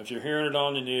 if you're hearing it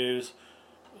on the news,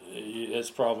 it's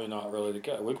probably not really the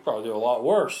case. We could probably do a lot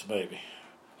worse, maybe.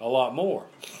 A lot more.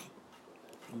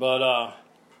 But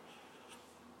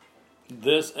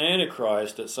this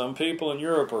Antichrist that some people in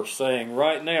Europe are saying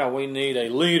right now, we need a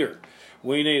leader.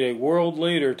 We need a world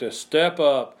leader to step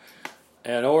up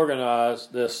and organize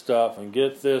this stuff and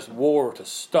get this war to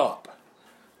stop.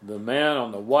 The man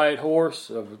on the white horse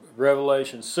of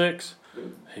Revelation 6,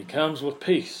 he comes with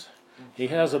peace. He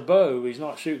has a bow. He's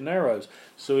not shooting arrows.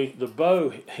 So the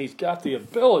bow, he's got the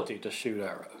ability to shoot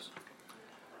arrows.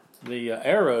 The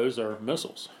arrows are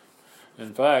missiles.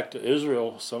 In fact,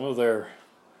 Israel, some of their,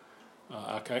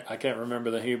 I can't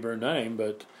remember the Hebrew name,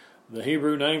 but the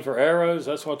Hebrew name for arrows,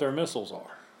 that's what their missiles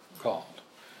are called.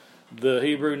 The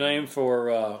Hebrew name for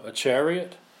a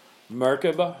chariot,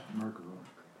 Merkabah,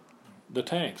 the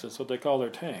tanks, that's what they call their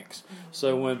tanks.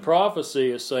 So when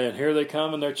prophecy is saying, here they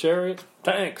come in their chariots,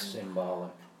 tanks.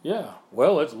 Symbolic. Yeah,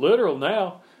 well, it's literal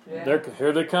now. Yeah.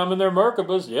 Here they come in their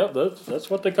Merkabahs. Yep, that's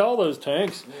what they call those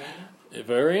tanks. Yeah.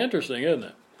 Very interesting, isn't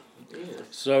it? It is.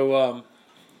 So,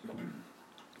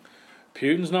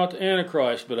 Putin's not the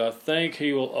Antichrist, but I think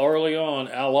he will early on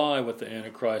ally with the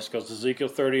Antichrist, because Ezekiel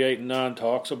 38:9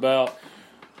 talks about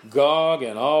Gog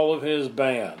and all of his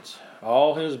bands.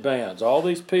 All his bands. All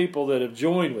these people that have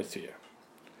joined with you.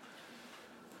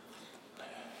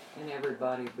 And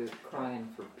everybody be crying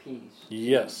for peace.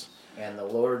 Yes. And the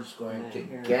Lord's going to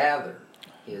gather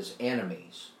his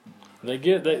enemies.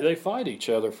 They fight each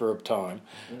other for a time.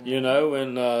 You know,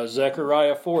 in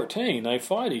Zechariah 14, they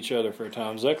fight each other for a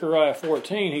time. Zechariah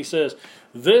 14, he says,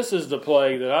 this is the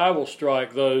plague that I will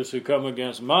strike those who come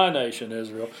against my nation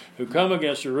Israel, who come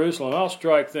against Jerusalem. I'll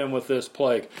strike them with this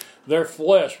plague. Their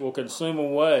flesh will consume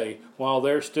away while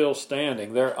they're still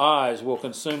standing. Their eyes will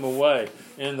consume away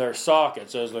in their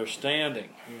sockets as they're standing.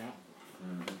 Yeah.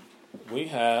 We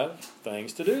have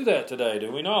things to do that today,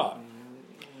 do we not?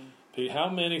 How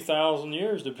many thousand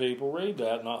years do people read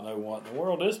that and not know what in the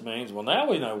world this means? Well, now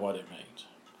we know what it means.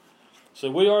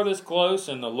 So we are this close,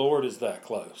 and the Lord is that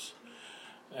close.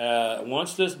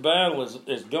 Once this battle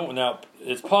is going, now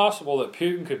it's possible that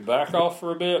Putin could back off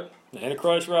for a bit, the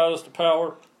Antichrist rises to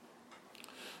power,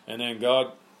 and then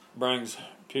God brings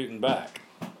Putin back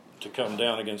to come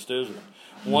down against Israel.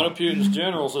 One of Putin's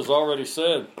generals has already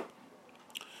said,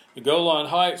 the Golan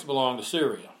Heights belong to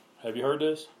Syria. Have you heard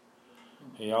this?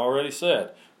 He already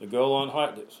said, the Golan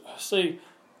Heights. See,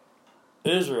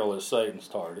 Israel is Satan's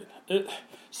target.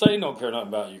 Satan don't care nothing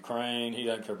about Ukraine. He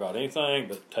doesn't care about anything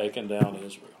but taking down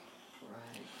Israel.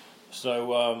 Right.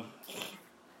 So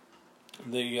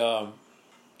the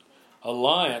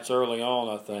alliance early on,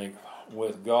 I think,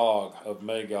 with Gog of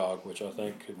Magog, which I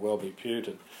think could well be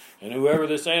Putin, and whoever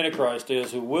this Antichrist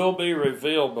is, who will be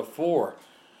revealed before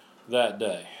that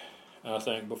day, I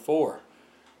think before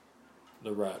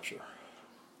the rapture.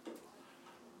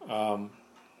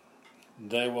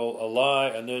 They will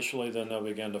ally initially, then they'll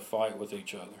begin to fight with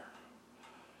each other.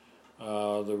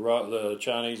 The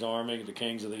Chinese army, the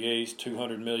kings of the east,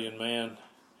 200 million men.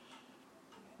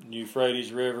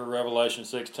 Euphrates River, Revelation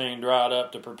 16, dried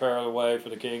up to prepare the way for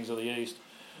the kings of the east.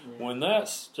 Yeah. When that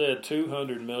said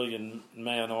 200 million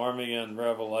man army in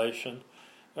Revelation,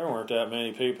 there weren't that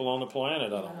many people on the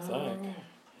planet, I don't think.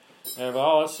 And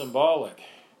it's symbolic.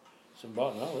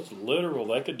 No, it's literal.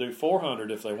 They could do 400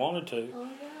 if they wanted to. Oh,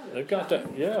 yeah. They've got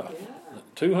that, yeah.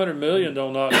 200 million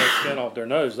don't knock their skin off their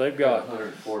nose. They've got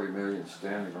 140 million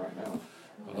standing right now.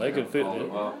 Well, they could fit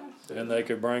it, Well, and they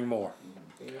could bring more.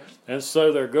 Yeah. And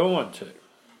so they're going to.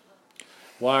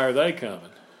 Why are they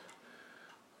coming?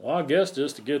 Well, I guess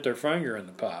just to get their finger in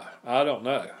the pie. I don't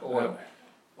know. Oil.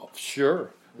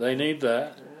 Sure. They need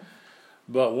that.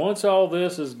 But once all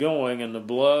this is going and the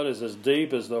blood is as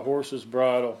deep as the horse's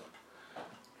bridle,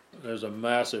 there's a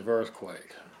massive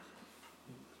earthquake.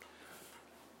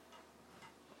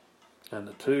 And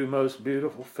the two most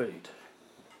beautiful feet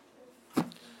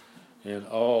in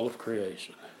all of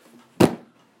creation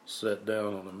sit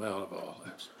down on the Mount of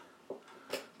Olives.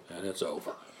 And it's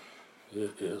over.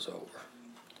 It is over.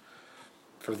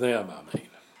 For them, I mean.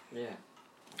 Yeah.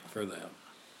 For them.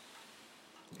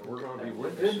 We're going to be Good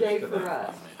witnesses day to for that.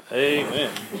 us.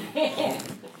 Amen.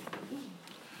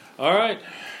 All right.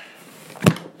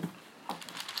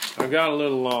 I got a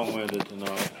little long-winded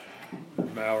tonight.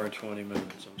 An hour and 20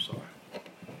 minutes, I'm sorry.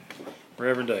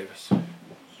 Reverend Davis.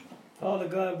 Father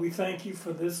God, we thank you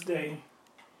for this day.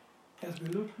 As we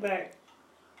look back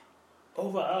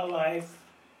over our life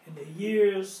and the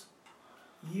years,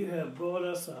 you have brought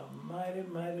us a mighty,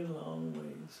 mighty long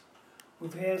ways.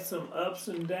 We've had some ups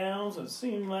and downs. It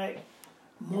seemed like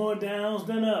more downs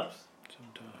than ups.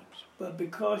 Sometimes. But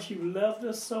because you loved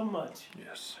us so much,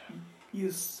 Yes.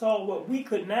 you saw what we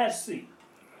could not see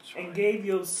That's and right. gave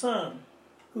your son,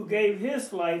 who gave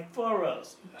his life for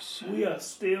us. Yes. We are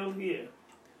still here.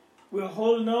 We're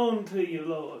holding on to you,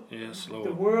 Lord. Yes, The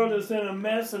Lord. world is in a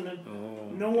mess and Oh,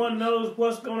 no one knows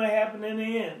what's going to happen in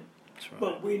the end. That's right.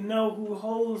 But we know who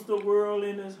holds the world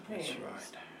in his hands. That's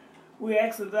right. We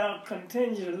ask that thou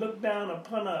continue to look down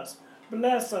upon us.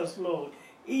 Bless us, Lord.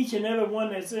 Each and every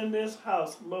one that's in this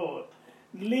house, Lord.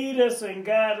 Lead us and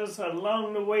guide us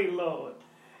along the way, Lord.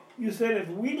 You said if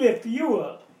we lift you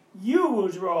up, you will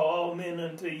draw all men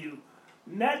unto you.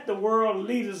 Not the world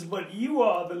leaders, but you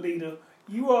are the leader.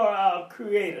 You are our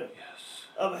creator Yes.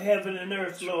 of heaven and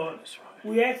earth, That's Lord. right. That's right.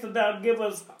 We ask that thou give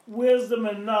us wisdom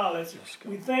and knowledge. Yes,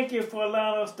 God. We thank you for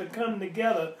allowing us to come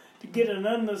together to get an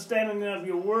understanding of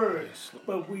your word. Yes, Lord.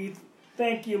 But we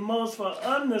thank you most for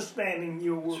understanding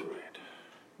your That's word. right.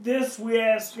 This we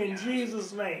ask in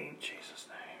Jesus' name. In Jesus'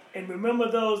 name. And remember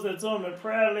those that's on the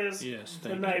prayer list Yes,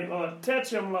 thank tonight, you. Lord.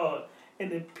 Touch them, Lord. And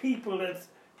the people that's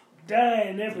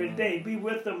dying every day, be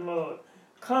with them, Lord.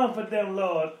 Comfort them,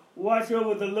 Lord. Watch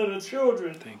over the little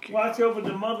children. Thank you, Watch God. over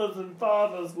the mothers and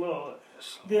fathers, Lord.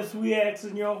 Yes, Lord. This we ask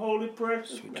in your holy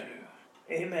precious Yes, we do. name.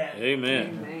 Amen.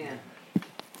 Amen. Amen.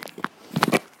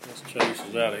 Let's chase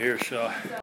us out of earshot.